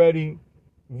I've already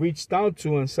reached out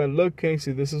to and said, look,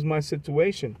 Casey, this is my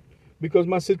situation. Because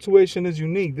my situation is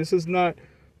unique. This is not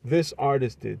this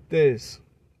artist did this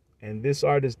and this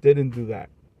artist didn't do that.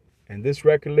 And this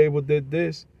record label did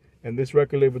this and this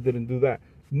record label didn't do that.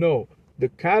 No, the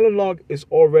catalog is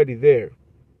already there.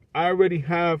 I already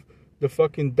have the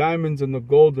fucking diamonds and the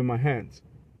gold in my hands.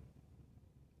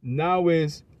 Now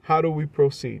is, how do we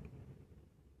proceed?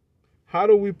 How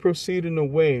do we proceed in a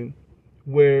way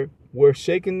where we're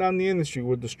shaking down the industry,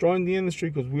 we're destroying the industry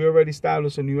because we already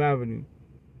established a new avenue,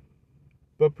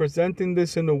 but presenting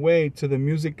this in a way to the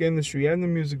music industry and the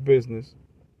music business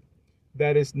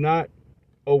that is not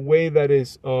a way that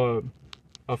is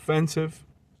offensive,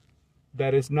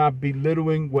 that is not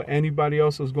belittling what anybody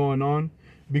else is going on,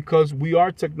 because we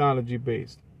are technology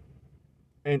based.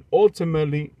 And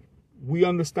ultimately, we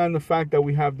understand the fact that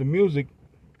we have the music,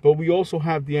 but we also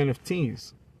have the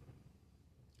NFTs.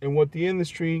 And what the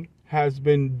industry has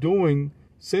been doing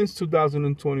since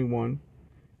 2021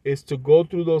 is to go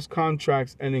through those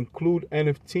contracts and include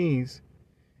NFTs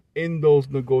in those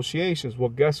negotiations. Well,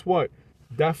 guess what?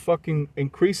 That fucking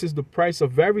increases the price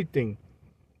of everything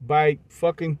by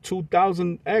fucking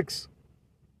 2000x.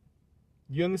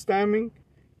 You understand me?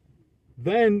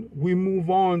 Then we move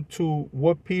on to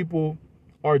what people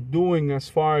are doing as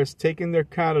far as taking their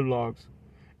catalogs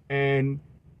and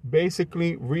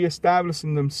basically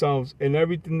reestablishing themselves in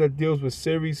everything that deals with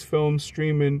series, film,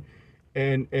 streaming,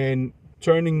 and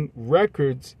turning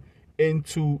records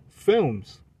into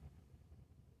films.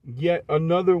 Yet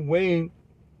another way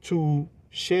to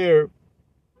share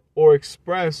or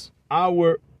express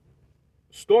our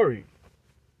story.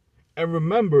 And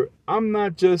remember, I'm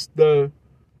not just the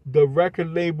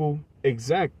record label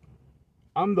exec.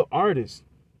 I'm the artist.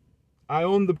 I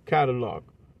own the catalog.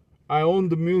 I own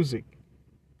the music.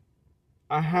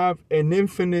 I have an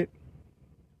infinite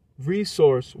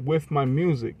resource with my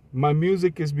music. My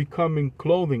music is becoming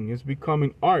clothing. It's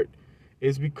becoming art.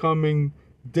 It's becoming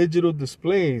digital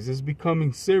displays. It's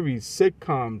becoming series,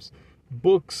 sitcoms,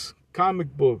 books,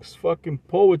 comic books, fucking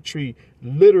poetry,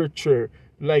 literature.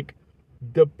 Like,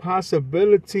 the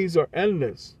possibilities are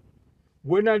endless.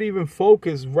 We're not even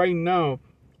focused right now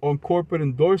on corporate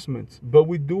endorsements, but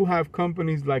we do have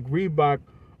companies like Reebok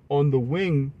on the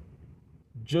wing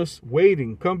just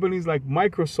waiting. Companies like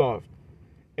Microsoft.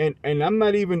 And I'm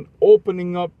not even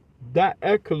opening up that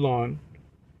echelon,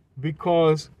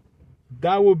 because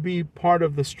that would be part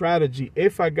of the strategy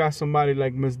if I got somebody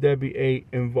like Miss Debbie A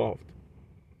involved.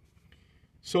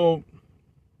 So,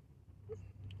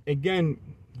 again,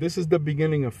 this is the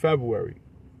beginning of February.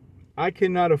 I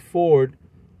cannot afford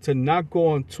to not go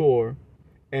on tour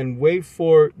and wait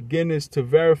for Guinness to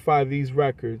verify these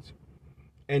records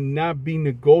and not be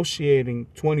negotiating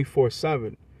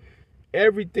 24/7.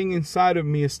 everything inside of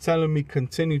me is telling me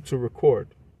continue to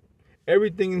record.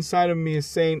 Everything inside of me is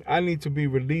saying I need to be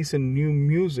releasing new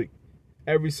music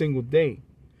every single day.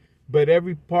 But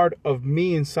every part of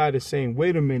me inside is saying,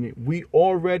 wait a minute, we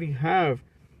already have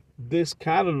this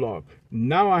catalog.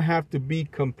 Now I have to be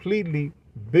completely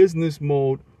business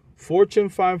mode, Fortune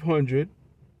 500,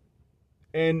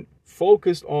 and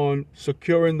focused on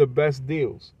securing the best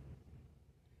deals.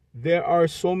 There are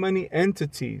so many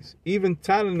entities, even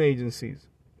talent agencies,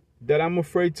 that I'm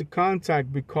afraid to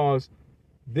contact because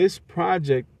this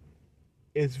project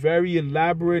is very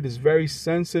elaborate, it's very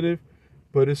sensitive,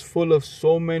 but it's full of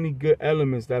so many good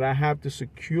elements that I have to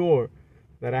secure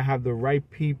that I have the right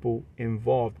people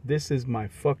involved. This is my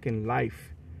fucking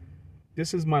life.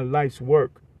 This is my life's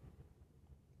work.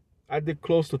 I did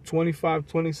close to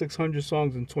 2,600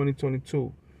 songs in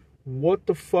 2022. What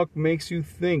the fuck makes you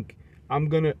think I'm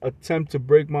going to attempt to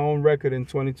break my own record in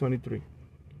 2023?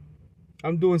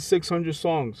 I'm doing 600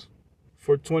 songs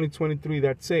for 2023.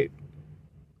 That's it.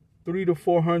 300 to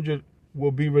 400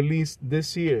 will be released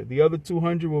this year. The other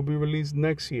 200 will be released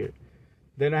next year.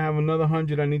 Then I have another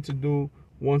 100 I need to do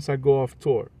once I go off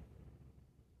tour.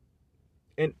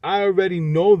 And I already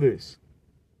know this.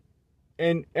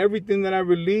 And everything that I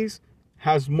release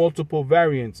has multiple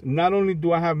variants. Not only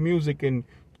do I have music in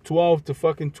 12 to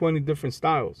fucking 20 different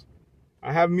styles.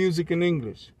 I have music in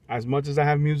English as much as I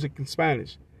have music in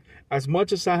Spanish. As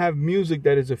much as I have music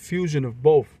that is a fusion of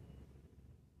both.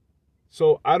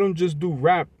 So I don't just do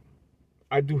rap.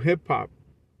 I do hip hop,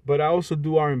 but I also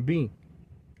do R&B,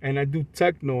 and I do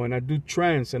techno, and I do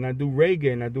trance, and I do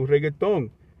reggae, and I do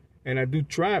reggaeton, and I do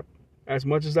trap. As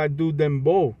much as I do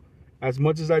dembow, as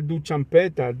much as I do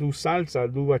champeta, I do salsa, I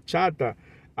do bachata,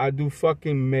 I do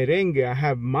fucking merengue, I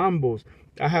have mambos,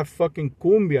 I have fucking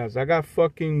cumbias, I got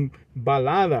fucking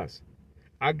baladas,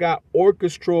 I got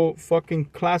orchestral fucking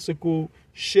classical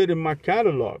shit in my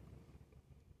catalog.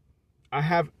 I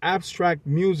have abstract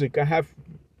music, I have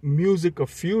music of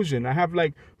fusion. I have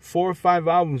like 4 or 5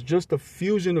 albums, just a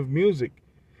fusion of music.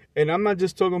 And I'm not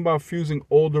just talking about fusing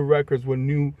older records with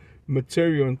new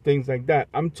material and things like that.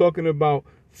 I'm talking about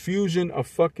fusion of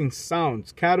fucking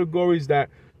sounds, categories that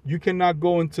you cannot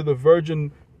go into the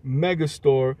Virgin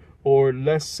Megastore or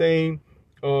let's say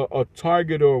a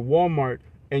Target or a Walmart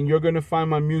and you're going to find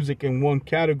my music in one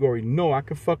category. No, I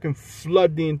can fucking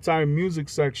flood the entire music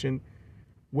section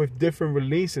with different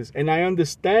releases. And I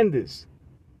understand this.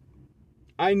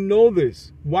 I know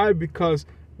this. Why? Because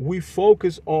we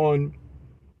focus on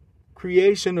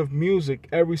creation of music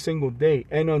every single day.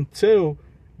 And until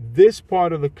this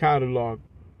part of the catalog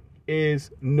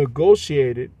is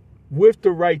negotiated with the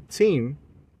right team,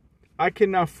 I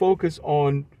cannot focus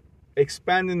on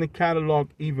expanding the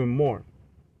catalog even more.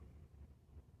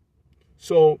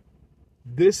 So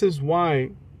this is why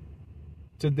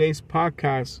today's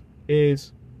podcast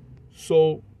is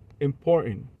so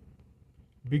important.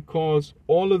 Because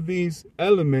all of these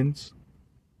elements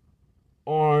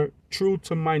are true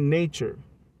to my nature.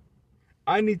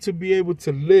 I need to be able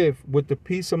to live with the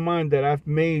peace of mind that I've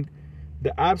made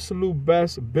the absolute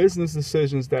best business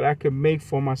decisions that I can make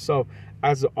for myself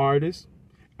as an artist,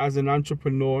 as an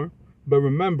entrepreneur. But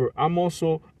remember, I'm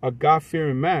also a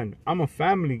God-fearing man. I'm a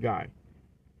family guy.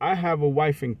 I have a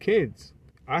wife and kids.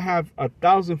 I have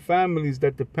 1,000 families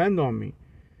that depend on me,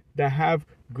 that have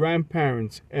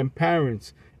grandparents and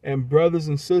parents and brothers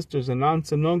and sisters and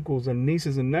aunts and uncles and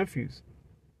nieces and nephews.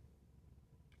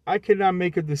 I cannot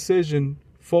make a decision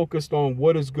focused on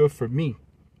what is good for me.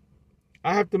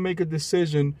 I have to make a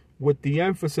decision with the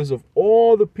emphasis of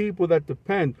all the people that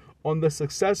depend on the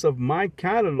success of my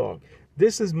catalog.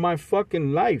 This is my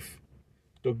fucking life.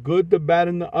 The good, the bad,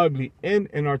 and the ugly in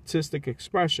an artistic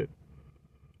expression.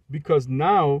 Because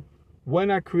now,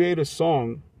 when I create a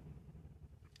song,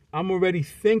 I'm already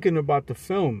thinking about the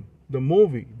film, the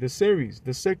movie, the series,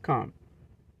 the sitcom,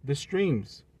 the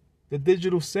streams, the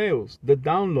digital sales, the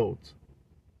downloads.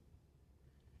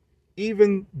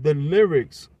 Even the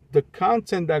lyrics, the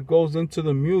content that goes into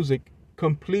the music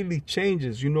completely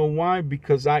changes. You know why?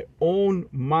 Because I own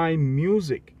my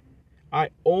music. I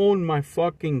own my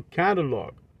fucking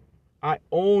catalog. I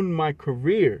own my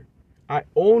career. I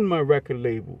own my record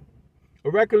label. A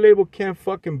record label can't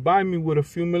fucking buy me with a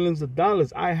few millions of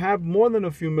dollars. I have more than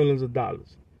a few millions of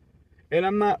dollars. And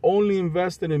I'm not only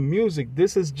invested in music.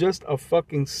 This is just a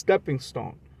fucking stepping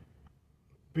stone.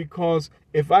 Because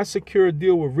if I secure a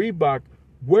deal with Reebok,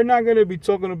 we're not going to be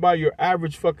talking about your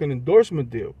average fucking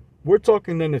endorsement deal. We're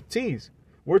talking NFTs.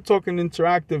 We're talking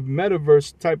interactive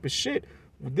metaverse type of shit.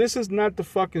 This is not the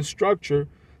fucking structure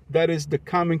that is the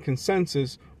common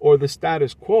consensus or the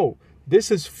status quo.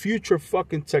 This is future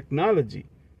fucking technology.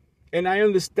 And I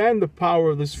understand the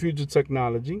power of this future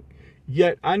technology,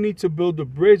 yet I need to build a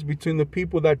bridge between the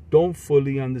people that don't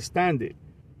fully understand it.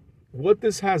 What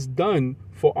this has done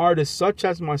for artists such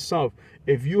as myself,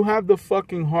 if you have the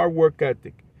fucking hard work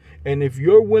ethic, and if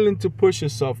you're willing to push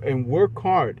yourself and work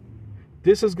hard,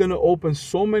 this is going to open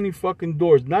so many fucking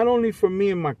doors, not only for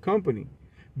me and my company,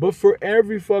 but for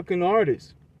every fucking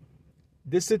artist.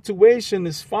 The situation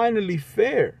is finally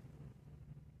fair.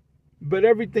 But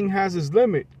everything has its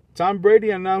limit. Tom Brady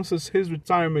announces his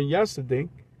retirement yesterday.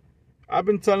 I've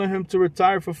been telling him to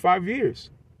retire for 5 years,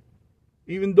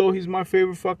 even though he's my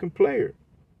favorite fucking player.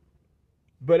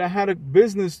 But I had a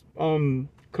business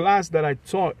class that I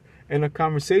taught and a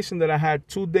conversation that I had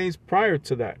 2 days prior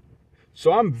to that.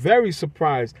 So I'm very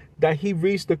surprised that he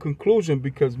reached the conclusion,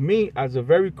 because me, as a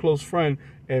very close friend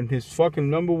and his fucking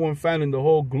 #1 fan in the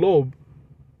whole globe,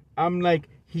 I'm like,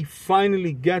 he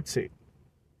finally gets it.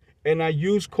 And I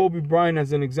use Kobe Bryant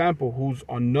as an example, who's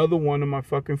another one of my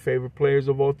fucking favorite players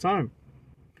of all time.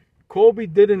 Kobe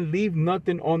didn't leave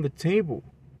nothing on the table.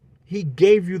 He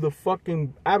gave you the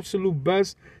fucking absolute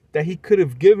best that he could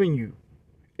have given you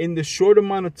in the short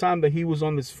amount of time that he was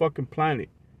on this fucking planet.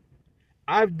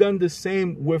 I've done the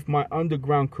same with my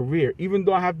underground career. Even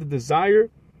though I have the desire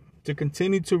to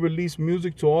continue to release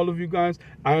music to all of you guys,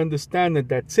 I understand that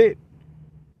that's it.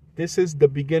 This is the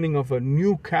beginning of a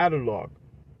new catalog.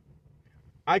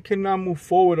 I cannot move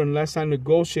forward unless I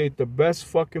negotiate the best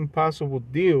fucking possible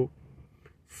deal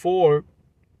for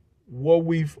what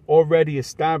we've already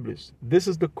established. This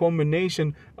is the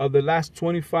culmination of the last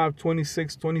 25,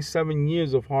 26, 27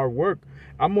 years of hard work.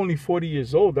 I'm only 40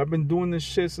 years old. I've been doing this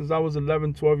shit since I was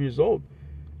 11, 12 years old.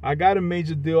 I got a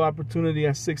major deal opportunity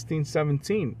at 16,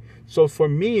 17. So for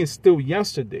me, it's still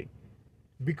yesterday,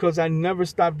 because I never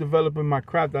stopped developing my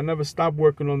craft. I never stopped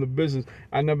working on the business.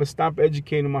 I never stopped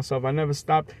educating myself. I never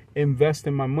stopped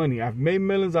investing my money. I've made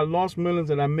millions, I lost millions,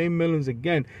 and I made millions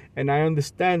again. And I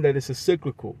understand that it's a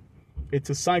cyclical. It's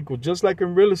a cycle, just like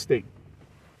in real estate.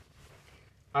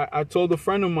 I told a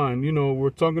friend of mine, we're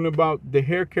talking about the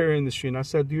hair care industry. And I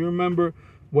said, do you remember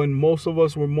when most of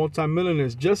us were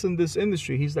multimillionaires just in this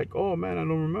industry? He's like, oh man, I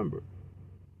don't remember.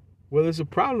 Well, there's a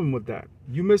problem with that.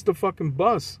 You missed the fucking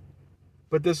bus.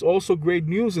 But there's also great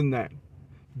news in that.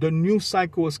 The new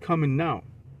cycle is coming now.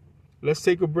 Let's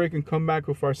take a break and come back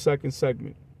with our second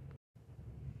segment.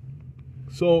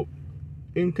 So,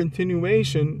 in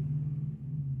continuation,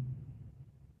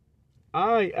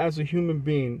 I, as a human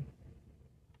being,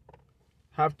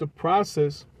 have to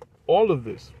process all of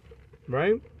this,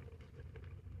 right?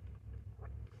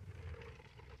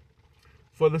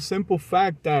 For the simple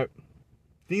fact that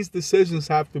these decisions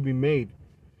have to be made.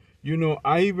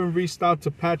 I even reached out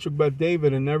to Patrick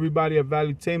Bet-David and everybody at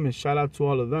Valuetainment. Shout out to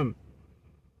all of them.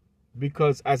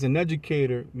 Because as an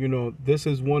educator, this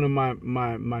is one of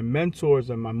my mentors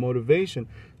and my motivation.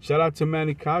 Shout out to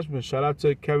Manny Koshman. Shout out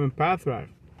to Kevin Pathright.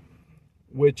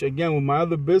 Which, again, with my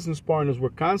other business partners, we're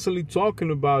constantly talking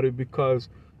about it because,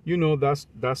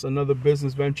 that's another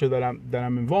business venture that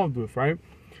I'm involved with, right?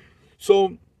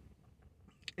 So,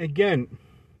 again,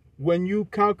 when you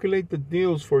calculate the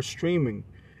deals for streaming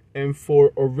and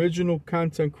for original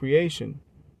content creation,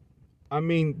 I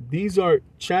mean, these are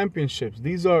championships.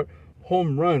 These are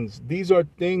home runs. These are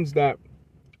things that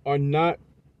are not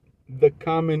the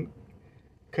common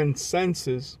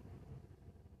consensus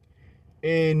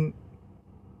in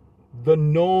the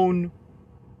known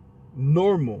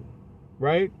normal,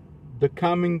 right? The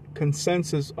common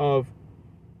consensus of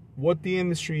what the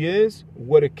industry is,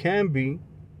 what it can be,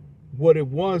 what it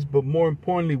was, but more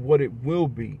importantly, what it will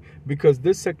be. Because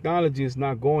this technology is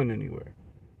not going anywhere.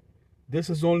 This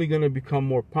is only going to become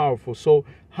more powerful. So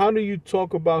how do you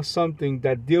talk about something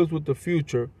that deals with the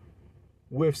future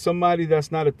with somebody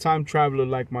that's not a time traveler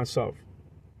like myself?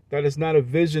 That is not a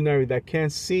visionary, that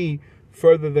can't see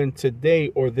further than today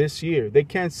or this year. They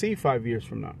can't see 5 years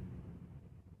from now.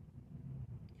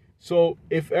 So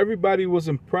if everybody was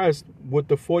impressed with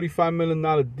the $45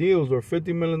 million deals or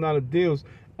 $50 million deals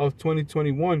of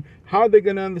 2021, how are they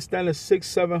going to understand a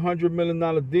 $600-700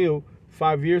 million deal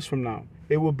 5 years from now?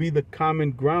 It will be the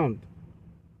common ground.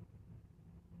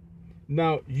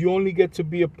 Now, you only get to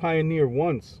be a pioneer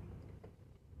once.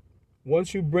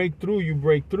 Once you break through, you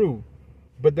break through.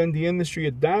 But then the industry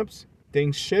adapts,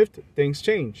 things shift, things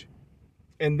change.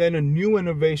 And then a new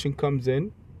innovation comes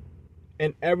in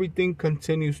and everything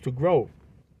continues to grow.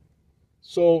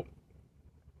 So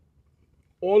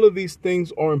all of these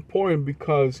things are important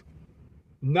because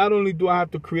not only do I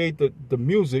have to create the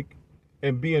music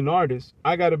and be an artist,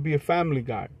 I got to be a family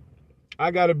guy.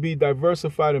 I got to be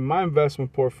diversified in my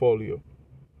investment portfolio.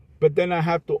 But then I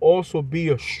have to also be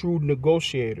a shrewd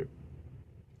negotiator.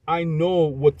 I know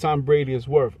what Tom Brady is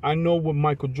worth. I know what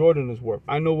Michael Jordan is worth.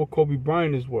 I know what Kobe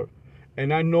Bryant is worth.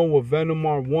 And I know what Venom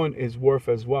R1 is worth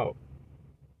as well.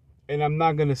 And I'm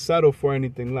not going to settle for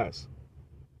anything less.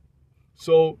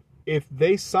 So if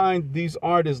they signed these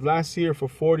artists last year for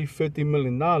 $40-50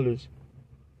 million,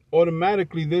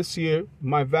 automatically this year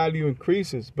my value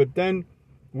increases. But then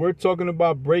we're talking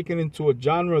about breaking into a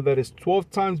genre that is 12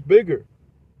 times bigger.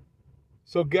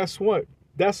 So guess what?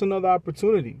 That's another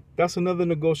opportunity. That's another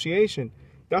negotiation.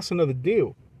 That's another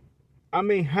deal. I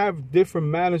may have different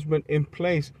management in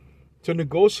place to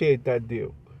negotiate that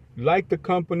deal. Like the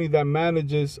company that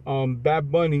manages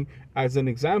Bad Bunny as an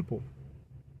example.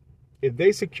 If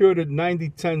they secured a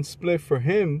 90-10 split for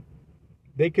him,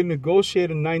 they can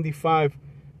negotiate a 95-5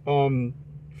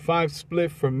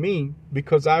 split for me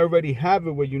because I already have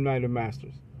it with United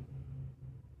Masters.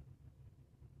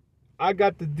 I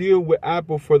got the deal with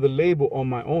Apple for the label on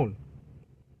my own.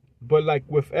 But like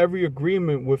with every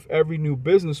agreement, with every new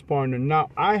business partner, now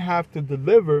I have to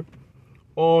deliver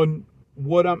on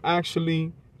what I'm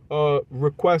actually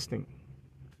requesting.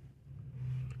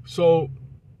 So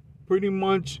pretty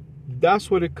much that's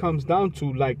what it comes down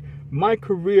to. Like, my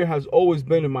career has always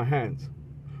been in my hands.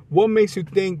 What makes you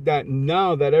think that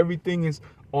now that everything is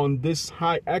on this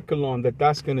high echelon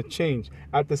that's going to change?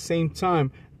 At the same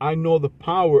time, I know the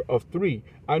power of three.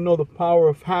 I know the power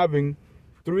of having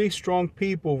three strong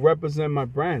people represent my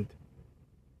brand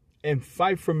and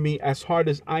fight for me as hard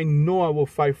as I know I will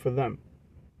fight for them.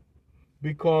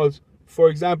 Because, for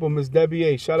example, Ms. Debbie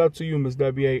A, shout out to you, Ms.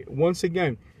 Debbie A. Once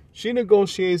again, she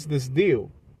negotiates this deal.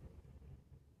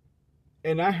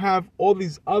 And I have all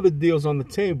these other deals on the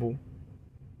table.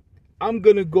 I'm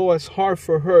going to go as hard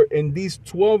for her in these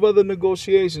 12 other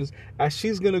negotiations as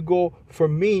she's going to go for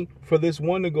me for this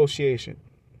one negotiation.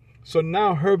 So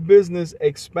now her business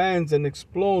expands and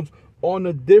explodes on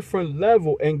a different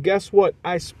level. And guess what?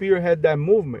 I spearhead that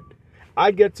movement. I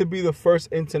get to be the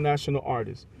first international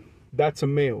artist. That's a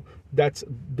male. That's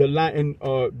the Latin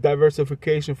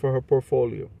diversification for her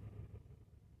portfolio.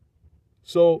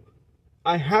 So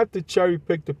I have to cherry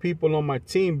pick the people on my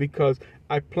team because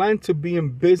I plan to be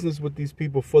in business with these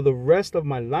people for the rest of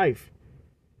my life.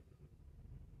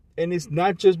 And it's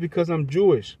not just because I'm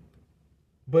Jewish,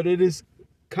 but it is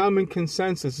common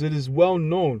consensus. It is well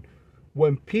known.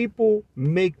 When people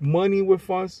make money with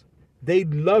us, they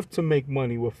love to make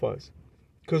money with us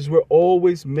because we're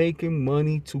always making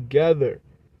money together.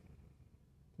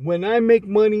 When I make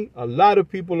money, a lot of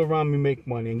people around me make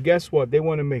money. And guess what? They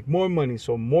want to make more money.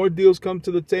 So more deals come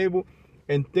to the table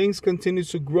and things continue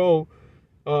to grow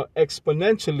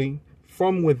exponentially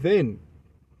from within.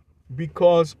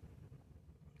 Because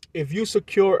if you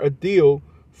secure a deal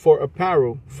for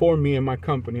apparel for me and my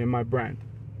company and my brand,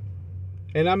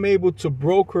 and I'm able to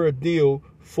broker a deal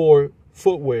for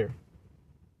footwear,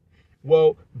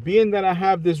 well, being that I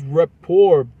have this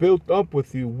rapport built up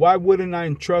with you, why wouldn't I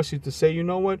entrust you to say, you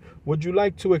know what? Would you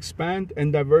like to expand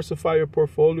and diversify your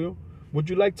portfolio? Would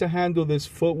you like to handle this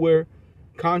footwear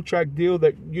contract deal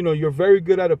that, you know, you're very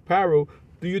good at apparel?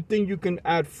 Do you think you can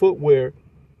add footwear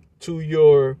to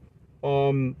your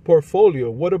portfolio?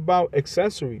 What about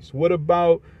accessories? What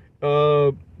about,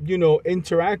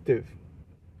 interactive?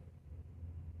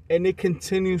 And it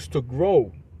continues to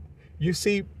grow. You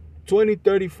see, 20,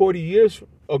 30, 40 years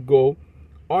ago,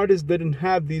 artists didn't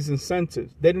have these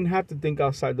incentives. They didn't have to think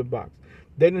outside the box.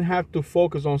 They didn't have to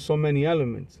focus on so many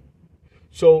elements.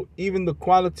 So even the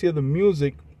quality of the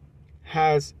music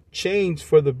has changed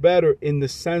for the better in the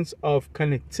sense of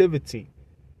connectivity.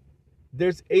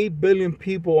 There's 8 billion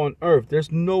people on earth.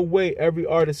 There's no way every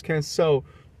artist can sell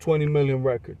 20 million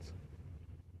records.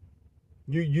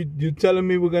 You telling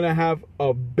me we're going to have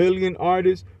 1 billion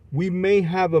artists? We may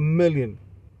have 1 million.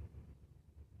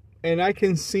 And I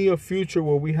can see a future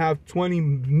where we have 20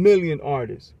 million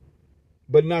artists,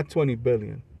 but not 20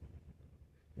 billion.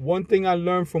 One thing I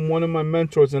learned from one of my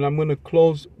mentors, and I'm going to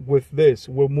close with this.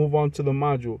 We'll move on to the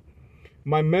module.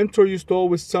 My mentor used to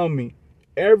always tell me,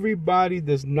 everybody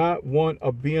does not want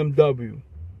a BMW.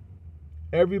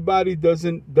 Everybody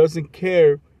doesn't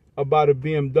care about a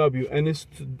BMW, and it's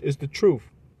the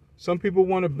truth. Some people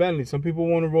want a Bentley, some people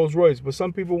want a Rolls Royce, but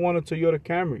some people want a Toyota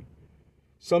Camry.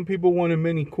 Some people want a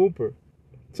Mini Cooper.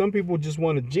 Some people just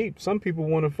want a Jeep. Some people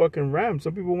want a fucking Ram.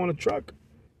 Some people want a truck.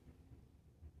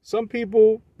 Some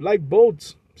people like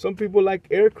boats. Some people like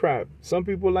aircraft. Some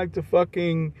people like to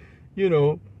fucking,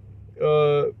 they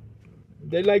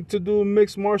like to do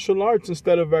mixed martial arts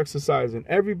instead of exercising.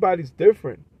 Everybody's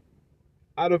different.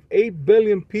 Out of 8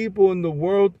 billion people in the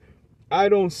world, I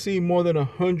don't see more than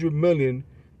 100 million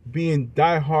being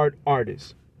diehard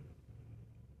artists.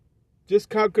 Just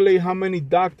calculate how many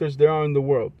doctors there are in the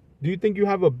world. Do you think you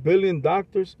have 1 billion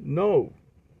doctors? No.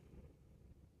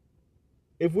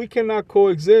 If we cannot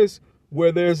coexist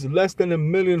where there's less than 1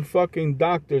 million fucking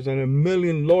doctors and 1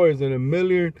 million lawyers and 1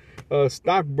 million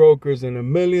stockbrokers and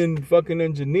 1 million fucking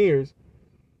engineers,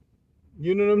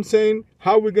 you know what I'm saying?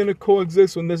 How are we gonna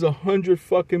coexist when there's 100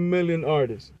 fucking million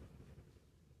artists?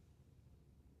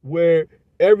 Where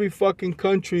every fucking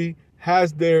country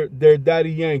has their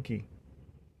Daddy Yankee.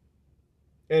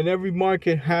 And every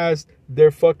market has their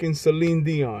fucking Celine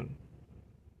Dion.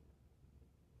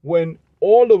 When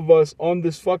all of us on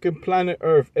this fucking planet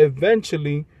Earth,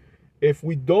 eventually, if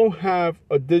we don't have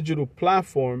a digital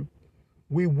platform,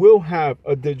 we will have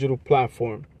a digital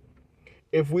platform.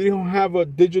 If we don't have a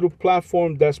digital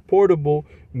platform that's portable,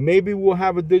 maybe we'll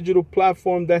have a digital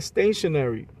platform that's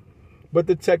stationary. But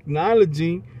the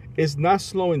technology is not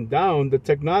slowing down. The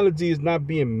technology is not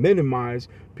being minimized.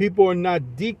 People are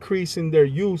not decreasing their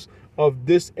use of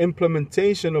this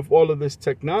implementation of all of this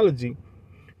technology.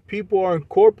 People are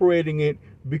incorporating it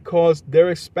because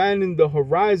they're expanding the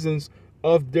horizons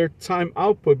of their time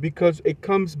output, because it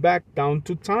comes back down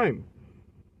to time.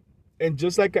 And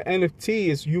just like an NFT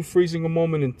is you freezing a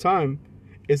moment in time,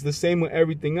 it's the same with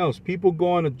everything else. People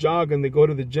go on a jog and they go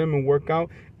to the gym and work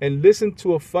out and listen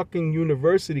to a fucking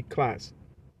university class.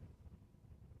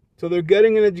 So they're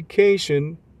getting an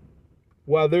education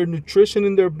while they're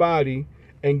nutritioning their body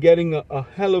and getting a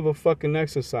hell of a fucking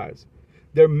exercise.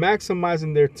 They're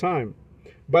maximizing their time.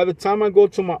 By the time I go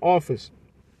to my office,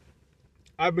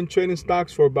 I've been trading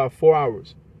stocks for about 4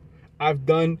 hours. I've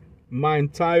done my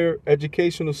entire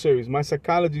educational series, my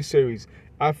psychology series.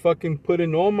 I fucking put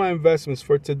in all my investments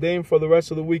for today and for the rest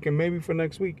of the week and maybe for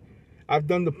next week. I've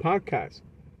done the podcast.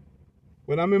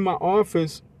 When I'm in my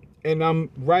office and I'm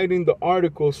writing the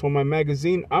articles for my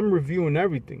magazine, I'm reviewing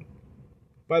everything.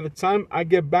 By the time I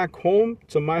get back home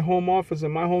to my home office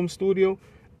and my home studio,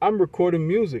 I'm recording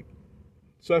music.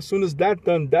 So as soon as that's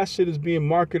done, that shit is being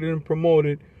marketed and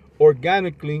promoted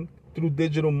organically through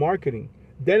digital marketing.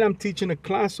 Then I'm teaching a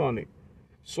class on it.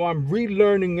 So I'm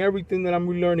relearning everything that I'm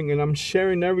relearning, and I'm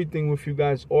sharing everything with you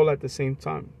guys all at the same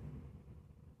time.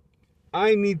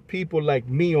 I need people like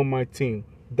me on my team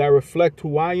that reflect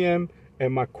who I am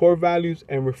and my core values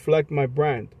and reflect my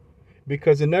brand.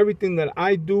 Because in everything that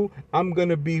I do, I'm going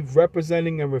to be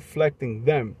representing and reflecting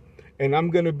them. And I'm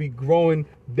going to be growing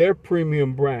their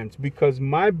premium brands, because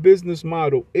my business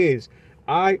model is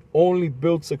I only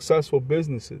build successful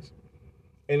businesses.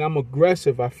 And I'm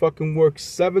aggressive. I fucking work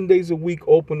 7 days a week,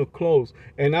 open to close.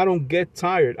 And I don't get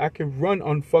tired. I can run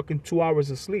on fucking 2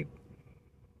 hours of sleep.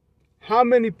 How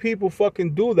many people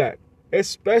fucking do that?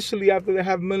 Especially after they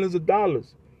have millions of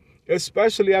dollars.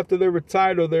 Especially after they're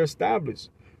retired or they're established.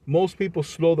 Most people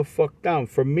slow the fuck down.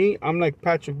 For me, I'm like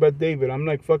Patrick Bet-David. I'm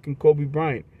like fucking Kobe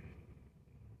Bryant.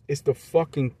 It's the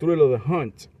fucking thrill of the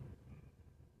hunt.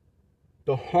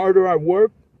 The harder I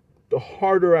work, the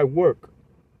harder I work.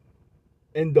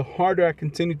 And the harder I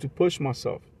continue to push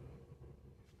myself.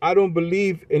 I don't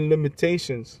believe in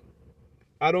limitations.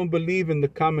 I don't believe in the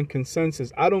common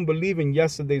consensus. I don't believe in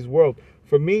yesterday's world.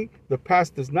 For me, the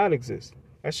past does not exist.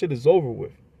 That shit is over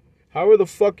with. However the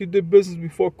fuck you did business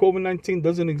before COVID-19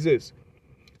 doesn't exist.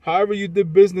 However you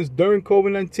did business during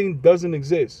COVID-19 doesn't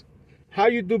exist. How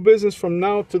you do business from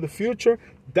now to the future,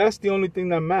 that's the only thing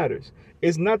that matters.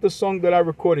 It's not the song that I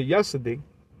recorded yesterday.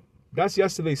 That's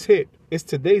yesterday's hit. It's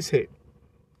today's hit.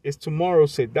 It's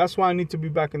tomorrow's hit. That's why I need to be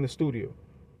back in the studio.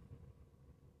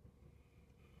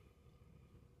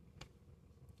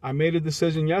 I made a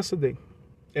decision yesterday,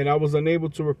 and I was unable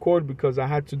to record because I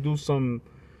had to do some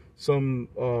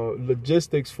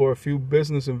logistics for a few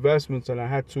business investments, and I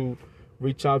had to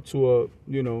reach out to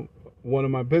one of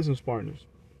my business partners.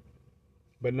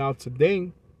 But now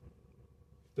today,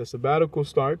 the sabbatical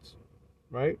starts,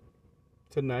 right?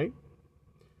 Tonight.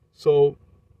 So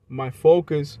my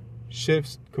focus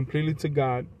shifts completely to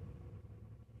God,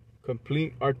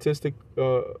 complete artistic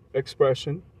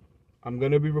expression. I'm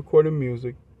going to be recording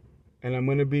music, and I'm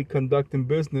going to be conducting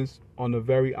business on the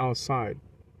very outside,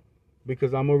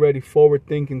 because I'm already forward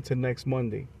thinking to next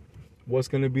Monday. What's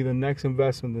going to be the next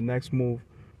investment, the next move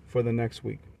for the next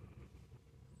week.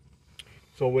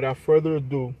 So without further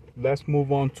ado, let's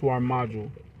move on to our module,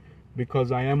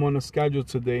 because I am on a schedule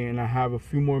today and I have a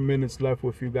few more minutes left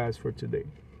with you guys for today.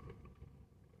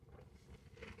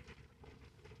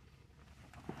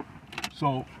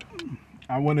 So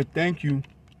I want to thank you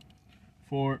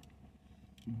for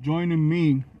joining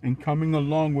me and coming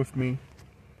along with me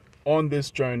on this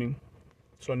journey.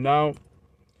 So now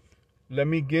let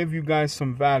me give you guys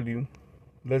some value.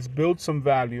 Let's build some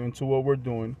value into what we're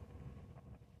doing,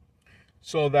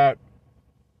 so that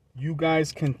you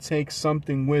guys can take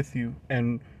something with you,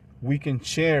 and we can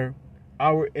share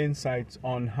our insights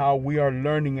on how we are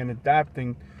learning and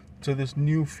adapting to this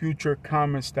new future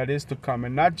commerce that is to come.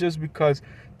 And not just because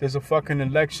there's a fucking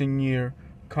election year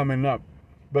coming up,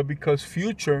 but because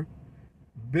future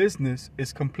business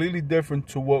is completely different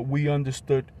to what we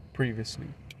understood previously.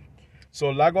 So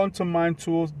log on to Mind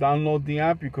Tools, download the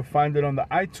app. You can find it on the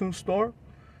iTunes store.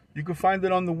 You can find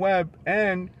it on the web,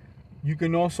 and you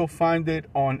can also find it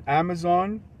on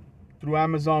Amazon through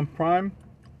Amazon Prime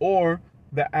or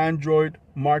the Android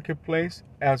Marketplace,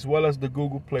 as well as the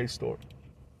Google Play Store.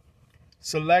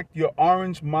 Select your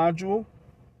orange module,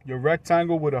 your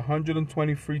rectangle with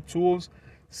 120 free tools.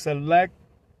 Select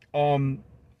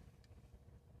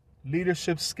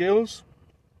leadership skills.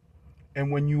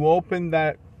 And when you open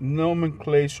that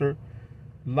nomenclature,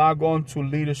 log on to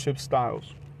leadership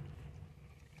styles.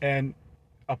 And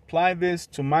apply this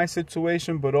to my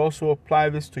situation, but also apply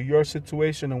this to your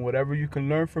situation, and whatever you can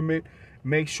learn from it,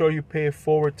 make sure you pay it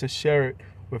forward to share it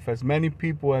with as many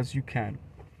people as you can,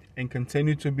 and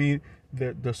continue to be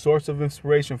the source of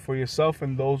inspiration for yourself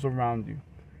and those around you,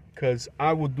 because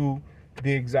I will do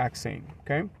the exact same.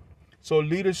 Okay, so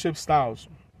leadership styles: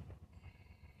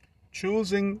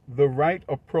 choosing the right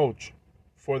approach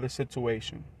for the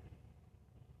situation.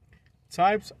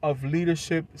 Types of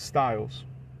leadership styles: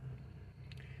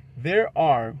 there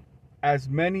are as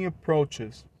many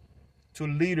approaches to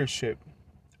leadership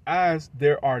as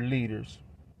there are leaders.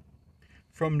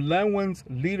 From Lewin's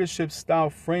leadership style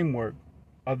framework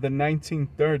of the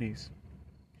 1930s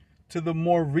to the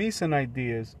more recent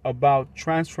ideas about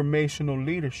transformational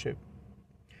leadership,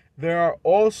 there are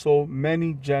also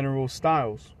many general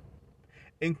styles,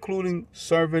 including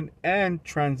servant and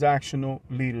transactional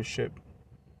leadership.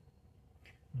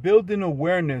 Building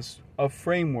awareness of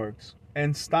frameworks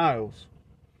and styles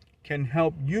can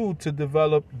help you to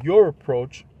develop your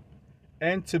approach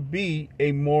and to be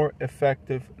a more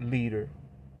effective leader.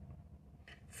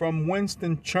 From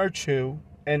Winston Churchill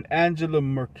and Angela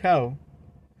Merkel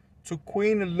to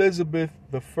Queen Elizabeth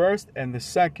I and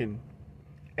II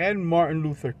and Martin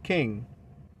Luther King,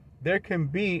 there can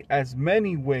be as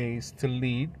many ways to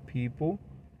lead people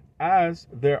as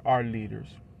there are leaders.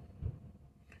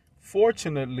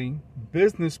 Fortunately,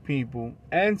 business people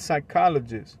and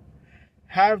psychologists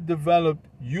have developed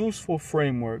useful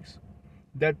frameworks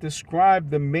that describe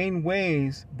the main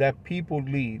ways that people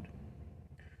lead.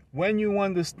 When you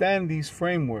understand these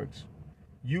frameworks,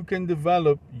 you can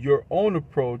develop your own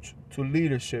approach to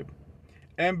leadership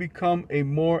and become a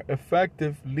more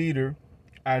effective leader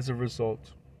as a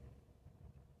result.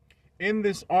 In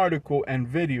this article and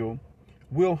video,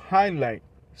 we'll highlight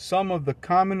some of the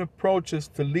common approaches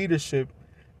to leadership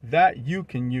that you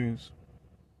can use.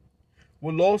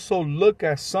 We'll also look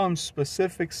at some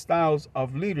specific styles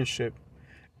of leadership,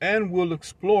 and we'll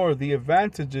explore the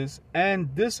advantages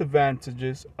and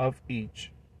disadvantages of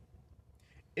each.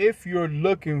 If you're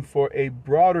looking for a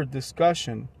broader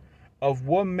discussion of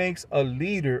what makes a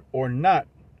leader or not,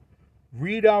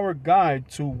 read our guide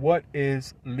to What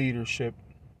is Leadership?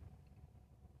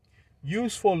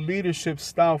 Useful leadership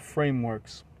style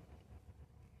frameworks.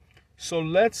 So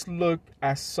let's look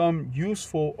at some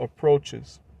useful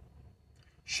approaches,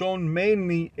 shown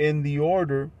mainly in the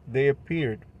order they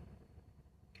appeared,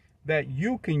 that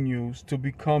you can use to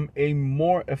become a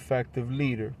more effective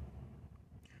leader.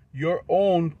 Your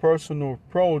own personal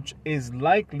approach is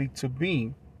likely to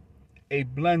be a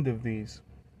blend of these,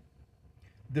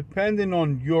 depending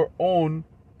on your own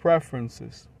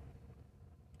preferences,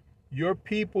 your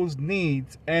people's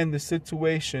needs, and the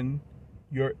situation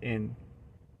you're in.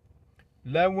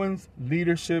 Lewin's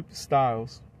leadership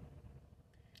styles.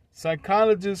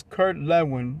 Psychologist Kurt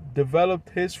Lewin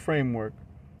developed his framework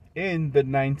in the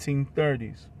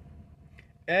 1930s,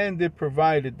 and it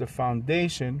provided the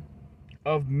foundation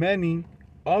of many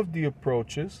of the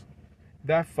approaches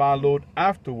that followed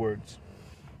afterwards.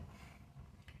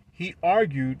 He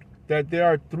argued that there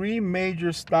are three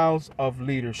major styles of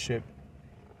leadership.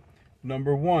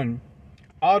 Number one,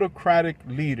 autocratic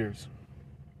leaders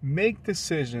make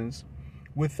decisions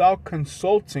without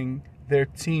consulting their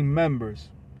team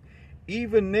members,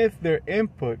 even if their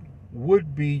input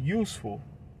would be useful.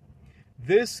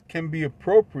 This can be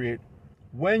appropriate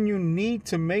when you need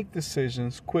to make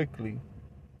decisions quickly,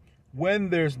 when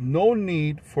there's no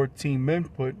need for team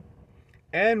input,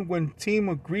 and when team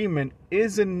agreement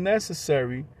isn't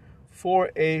necessary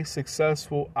for a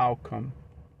successful outcome.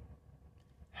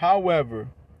 However,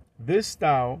 this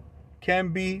style can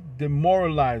be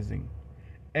demoralizing,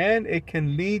 and it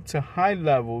can lead to high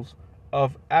levels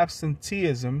of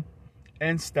absenteeism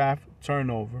and staff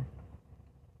turnover.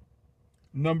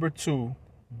 Number 2,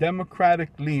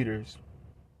 democratic leaders.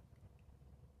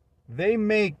 They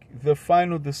make the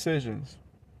final decisions,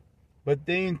 but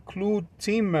they include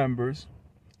team members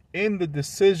in the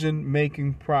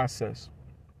decision-making process.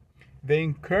 They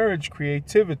encourage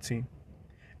creativity,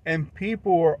 and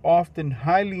people are often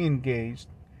highly engaged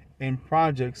in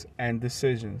projects and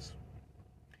decisions.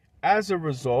 As a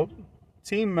result,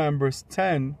 team members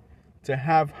tend to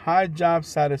have high job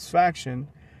satisfaction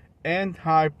and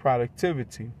high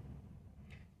productivity.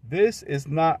 This is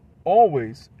not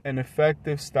always an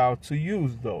effective style to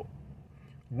use, though,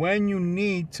 when you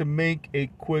need to make a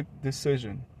quick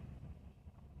decision.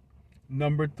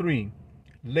 Number 3,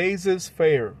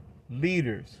 laissez-faire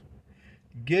leaders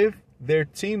give their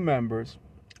team members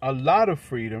a lot of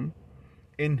freedom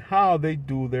in how they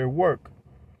do their work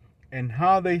and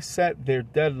how they set their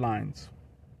deadlines.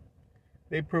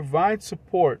 They provide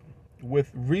support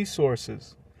with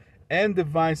resources and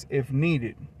advice if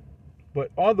needed,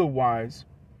 but otherwise,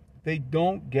 they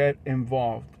don't get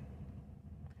involved.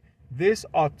 This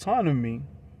autonomy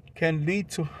can lead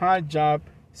to high job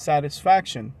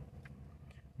satisfaction,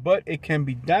 but it can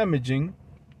be damaging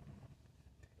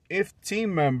if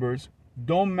team members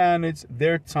don't manage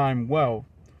their time well,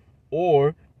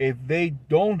 or if they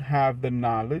don't have the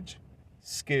knowledge,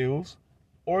 skills,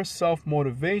 or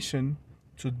self-motivation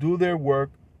to do their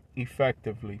work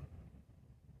effectively.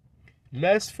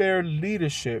 Laissez-faire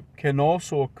leadership can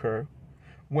also occur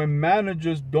when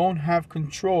managers don't have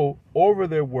control over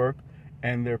their work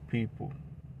and their people.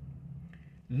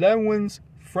 Lewin's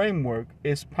framework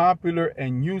is popular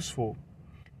and useful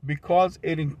because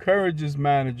it encourages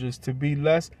managers to be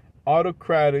less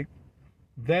autocratic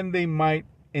than they might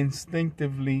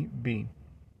instinctively be.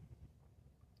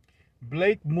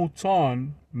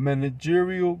 Blake-Mouton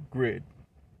Managerial Grid.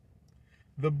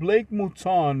 The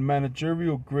Blake-Mouton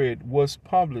Managerial Grid was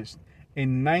published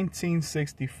in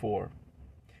 1964,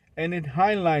 and it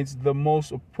highlights the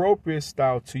most appropriate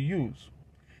style to use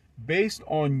based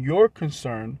on your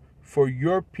concern for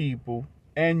your people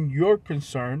and your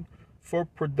concern for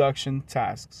production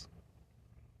tasks.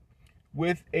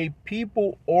 With a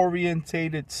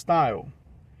people-orientated style,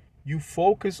 you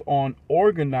focus on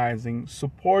organizing,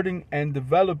 supporting, and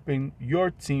developing your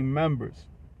team members.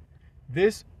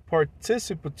 This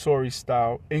participatory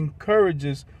style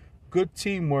encourages good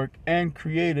teamwork and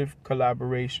creative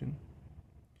collaboration.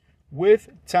 With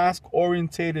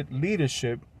task-oriented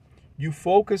leadership, you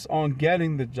focus on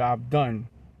getting the job done.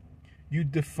 You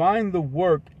define the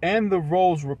work and the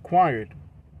roles required.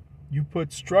 You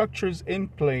put structures in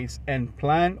place and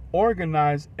plan,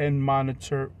 organize, and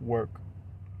monitor work.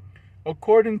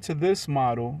 According to this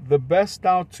model, the best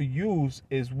style to use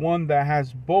is one that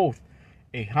has both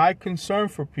a high concern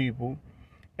for people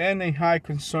and a high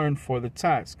concern for the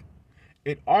task.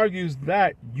 It argues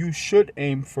that you should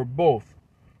aim for both,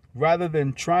 rather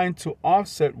than trying to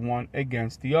offset one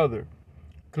against the other.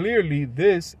 Clearly,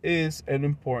 this is an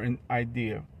important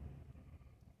idea.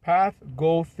 Path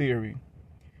goal theory.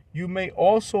 You may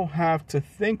also have to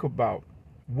think about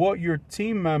what your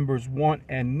team members want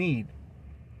and need.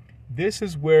 This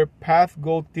is where path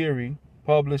goal theory,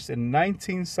 published in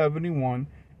 1971,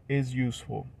 is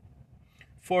useful.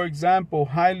 For example,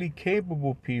 highly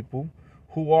capable people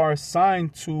who are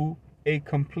assigned to a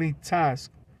complete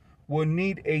task will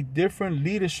need a different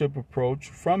leadership approach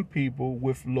from people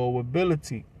with low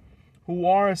ability who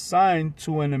are assigned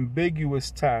to an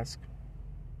ambiguous task.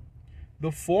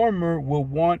 The former will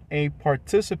want a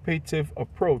participative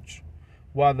approach,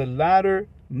 while the latter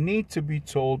need to be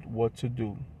told what to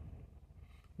do.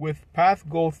 With path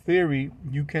goal theory,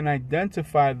 you can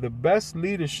identify the best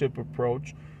leadership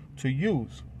approach to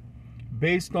use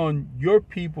based on your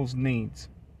people's needs,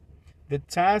 the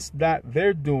task that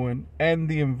they're doing, and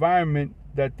the environment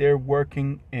that they're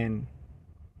working in.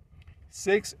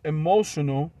 6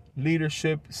 emotional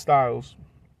leadership styles.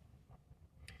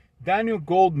 Daniel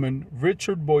Goldman,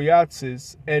 Richard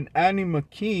Boyatzis, and Annie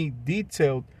McKee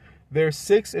detailed their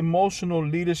 6 emotional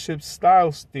leadership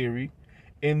styles theory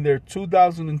in their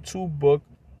 2002 book,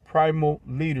 Primal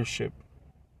Leadership.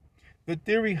 The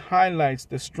theory highlights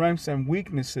the strengths and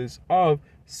weaknesses of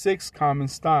 6 common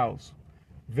styles: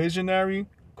 visionary,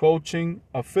 coaching,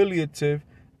 affiliative,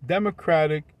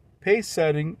 democratic,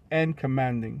 pace-setting, and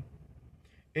commanding.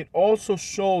 It also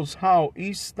shows how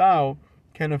each style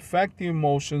can affect the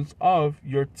emotions of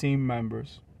your team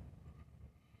members.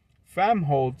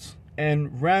 Famholtz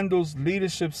and Randall's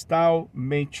Leadership Style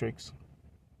Matrix.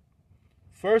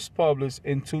 First published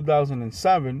in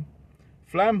 2007,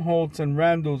 Famholtz and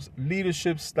Randall's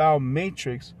Leadership Style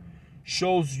Matrix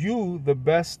shows you the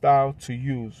best style to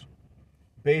use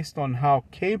based on how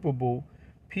capable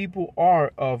people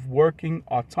are of working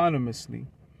autonomously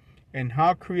and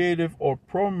how creative or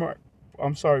programmable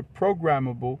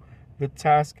the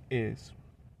task is.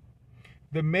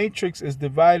 The matrix is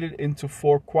divided into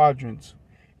 4 quadrants.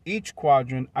 Each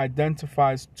quadrant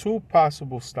identifies 2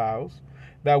 possible styles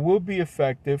that will be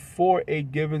effective for a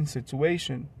given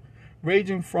situation,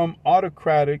 ranging from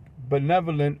autocratic,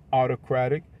 benevolent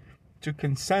autocratic, to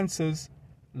consensus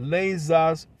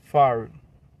laissez-faire.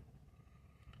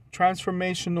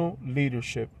 Transformational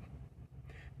leadership.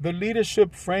 The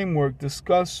leadership framework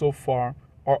discussed so far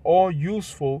are all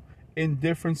useful in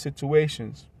different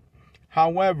situations.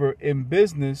 However, in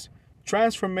business,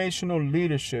 transformational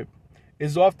leadership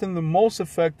is often the most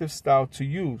effective style to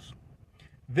use.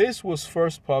 This was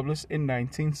first published in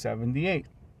 1978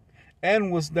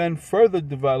 and was then further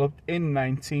developed in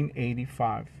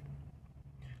 1985.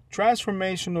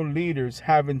 Transformational leaders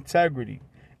have integrity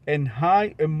and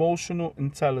high emotional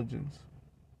intelligence.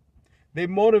 They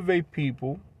motivate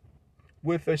people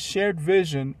with a shared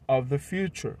vision of the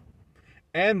future,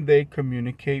 and they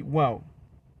communicate well.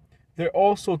 They're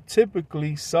also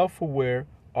typically self-aware,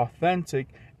 authentic,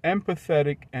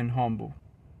 empathetic, and humble.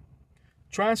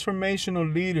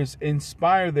 Transformational leaders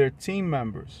inspire their team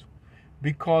members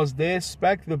because they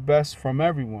expect the best from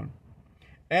everyone,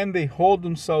 and they hold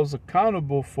themselves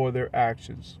accountable for their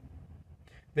actions.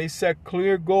 They set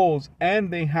clear goals and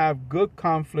they have good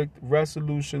conflict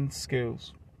resolution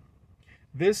skills.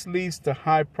 This leads to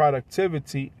high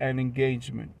productivity and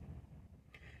engagement.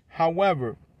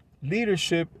 However,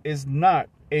 leadership is not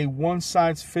a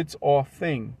one-size-fits-all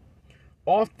thing.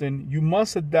 Often, you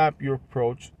must adapt your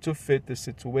approach to fit the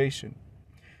situation.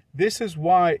 This is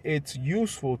why it's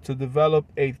useful to develop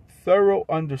a thorough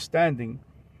understanding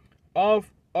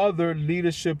of other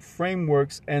leadership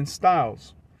frameworks and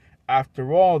styles.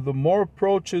 After all, the more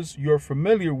approaches you're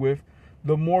familiar with,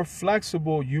 the more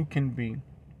flexible you can be.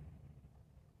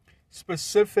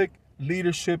 Specific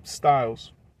leadership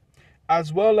styles,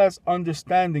 as well as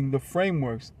understanding the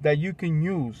frameworks that you can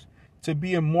use to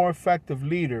be a more effective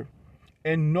leader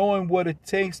and knowing what it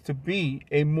takes to be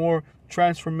a more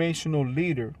transformational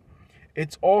leader.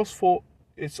 It's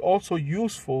also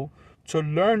useful to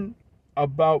learn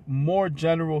about more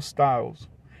general styles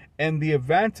and the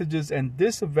advantages and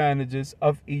disadvantages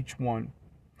of each one.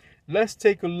 Let's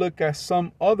take a look at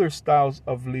some other styles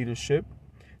of leadership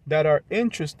that are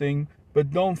interesting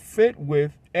but don't fit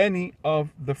with any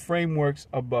of the frameworks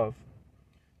above.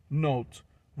 Note,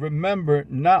 remember,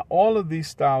 not all of these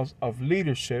styles of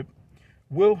leadership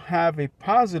will have a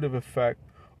positive effect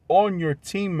on your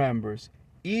team members,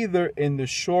 either in the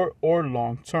short or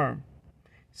long term.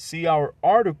 See our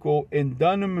article in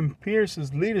Dunham and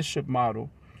Pierce's leadership model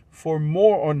for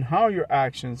more on how your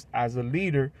actions as a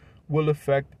leader will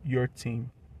affect your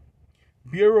team.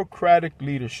 Bureaucratic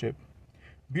leadership.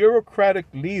 Bureaucratic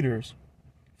leaders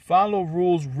follow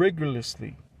rules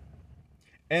rigorously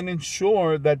and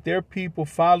ensure that their people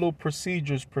follow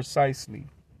procedures precisely.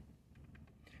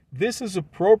 This is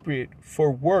appropriate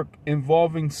for work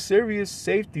involving serious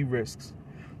safety risks,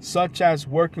 such as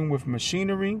working with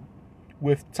machinery,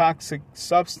 with toxic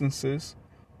substances,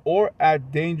 or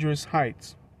at dangerous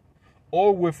heights,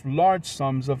 or with large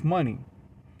sums of money.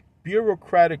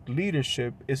 Bureaucratic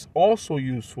leadership is also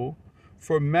useful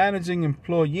for managing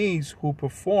employees who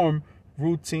perform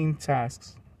routine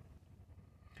tasks.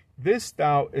 This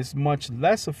style is much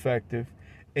less effective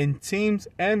in teams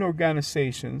and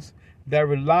organizations that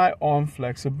rely on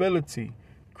flexibility,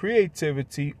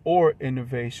 creativity, or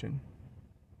innovation.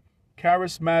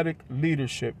 Charismatic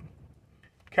leadership.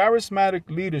 Charismatic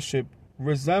leadership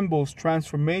resembles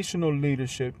transformational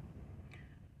leadership.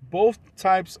 Both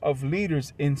types of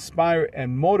leaders inspire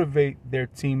and motivate their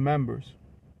team members.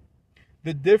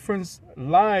 The difference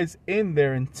lies in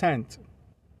their intent.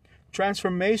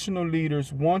 Transformational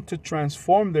leaders want to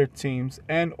transform their teams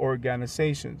and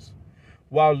organizations,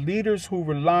 while leaders who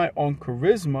rely on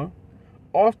charisma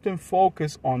often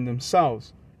focus on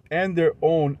themselves and their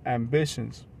own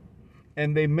ambitions,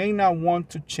 and they may not want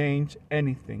to change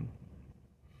anything.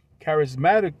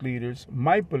 Charismatic leaders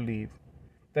might believe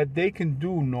that they can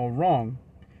do no wrong,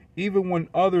 even when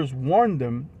others warn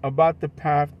them about the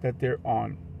path that they're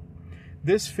on.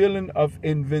 This feeling of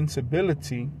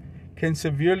invincibility can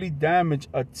severely damage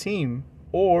a team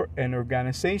or an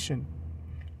organization,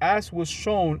 as was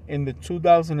shown in the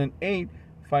 2008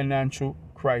 financial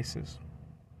crisis.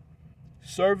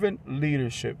 Servant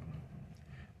leadership.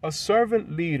 A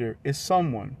servant leader is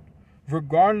someone,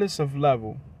 regardless of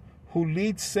level, who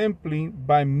leads simply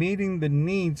by meeting the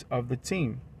needs of the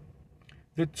team.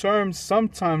 The term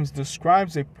sometimes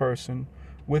describes a person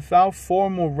without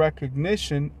formal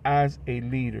recognition as a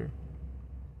leader.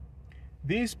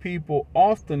 These people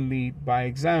often lead by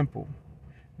example.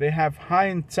 They have high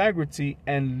integrity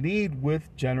and lead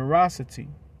with generosity.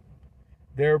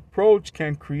 Their approach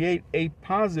can create a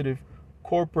positive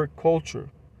corporate culture,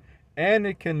 and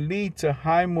it can lead to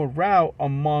high morale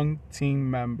among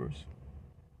team members.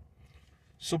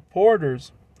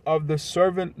 Supporters of the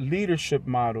servant leadership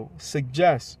model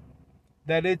suggest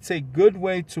that it's a good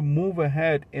way to move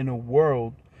ahead in a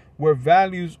world where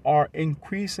values are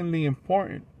increasingly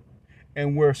important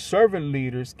and where servant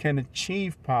leaders can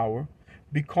achieve power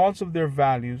because of their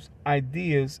values,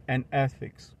 ideas, and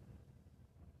ethics.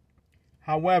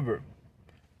 However,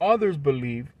 others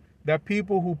believe that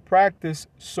people who practice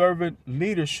servant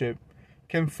leadership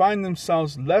can find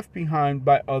themselves left behind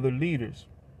by other leaders,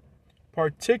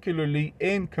 particularly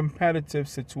in competitive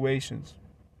situations.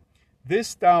 This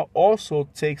style also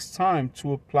takes time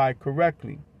to apply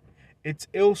correctly. It's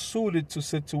ill-suited to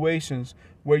situations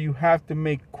where you have to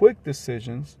make quick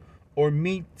decisions or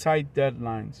meet tight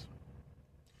deadlines.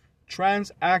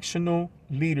 Transactional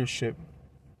leadership.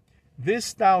 This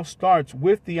style starts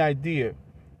with the idea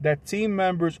that team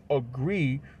members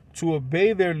agree to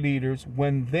obey their leaders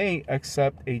when they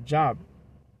accept a job.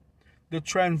 The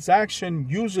transaction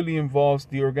usually involves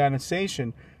the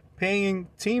organization paying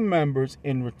team members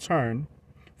in return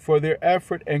for their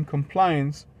effort and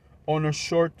compliance on a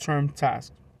short-term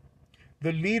task.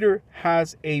 The leader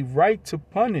has a right to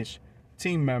punish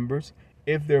team members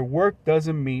if their work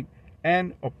doesn't meet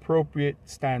an appropriate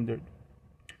standard.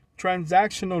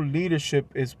 Transactional leadership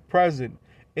is present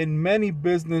in many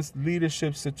business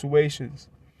leadership situations,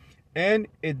 and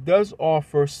it does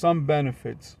offer some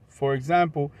benefits. For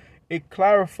example, it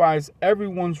clarifies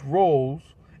everyone's roles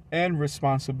and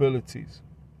responsibilities.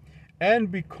 And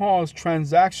because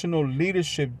transactional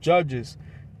leadership judges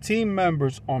team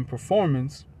members on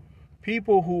performance,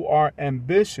 people who are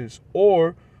ambitious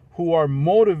or who are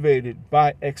motivated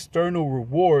by external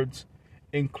rewards,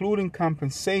 including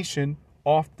compensation,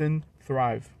 often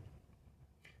thrive.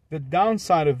 The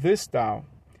downside of this style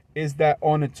is that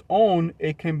on its own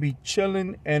it can be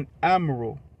chilling and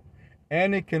amoral,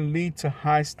 and it can lead to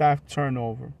high staff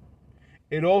turnover.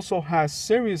 It also has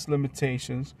serious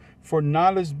limitations for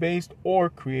knowledge-based or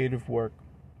creative work.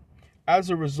 As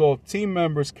a result, team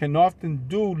members can often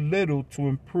do little to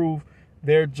improve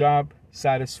their job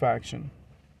satisfaction.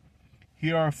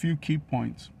 Here are a few key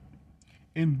points.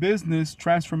 In business,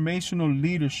 transformational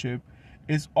leadership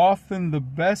is often the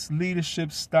best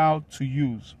leadership style to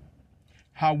use.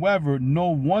 However, no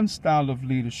one style of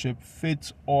leadership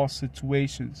fits all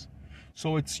situations,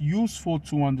 so it's useful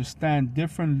to understand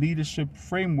different leadership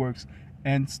frameworks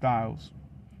and styles.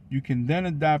 You can then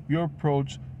adapt your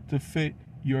approach to fit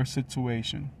your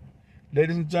situation.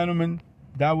 Ladies and gentlemen,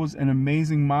 that was an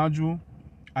amazing module.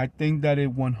 I think that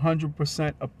it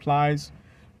 100% applies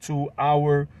to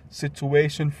our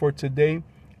situation for today,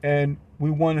 and we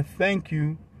want to thank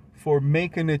you for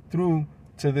making it through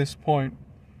to this point.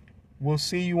 We'll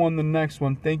see you on the next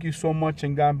one. Thank you so much,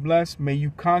 and God bless. May you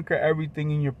conquer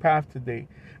everything in your path today.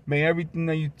 May everything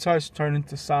that you touch turn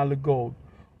into solid gold.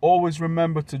 Always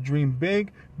remember to dream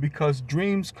big, because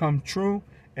dreams come true.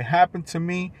 It happened to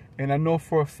me, and I know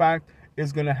for a fact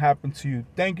it's going to happen to you.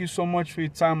 Thank you so much for your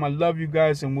time. I love you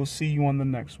guys, and we'll see you on the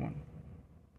next one.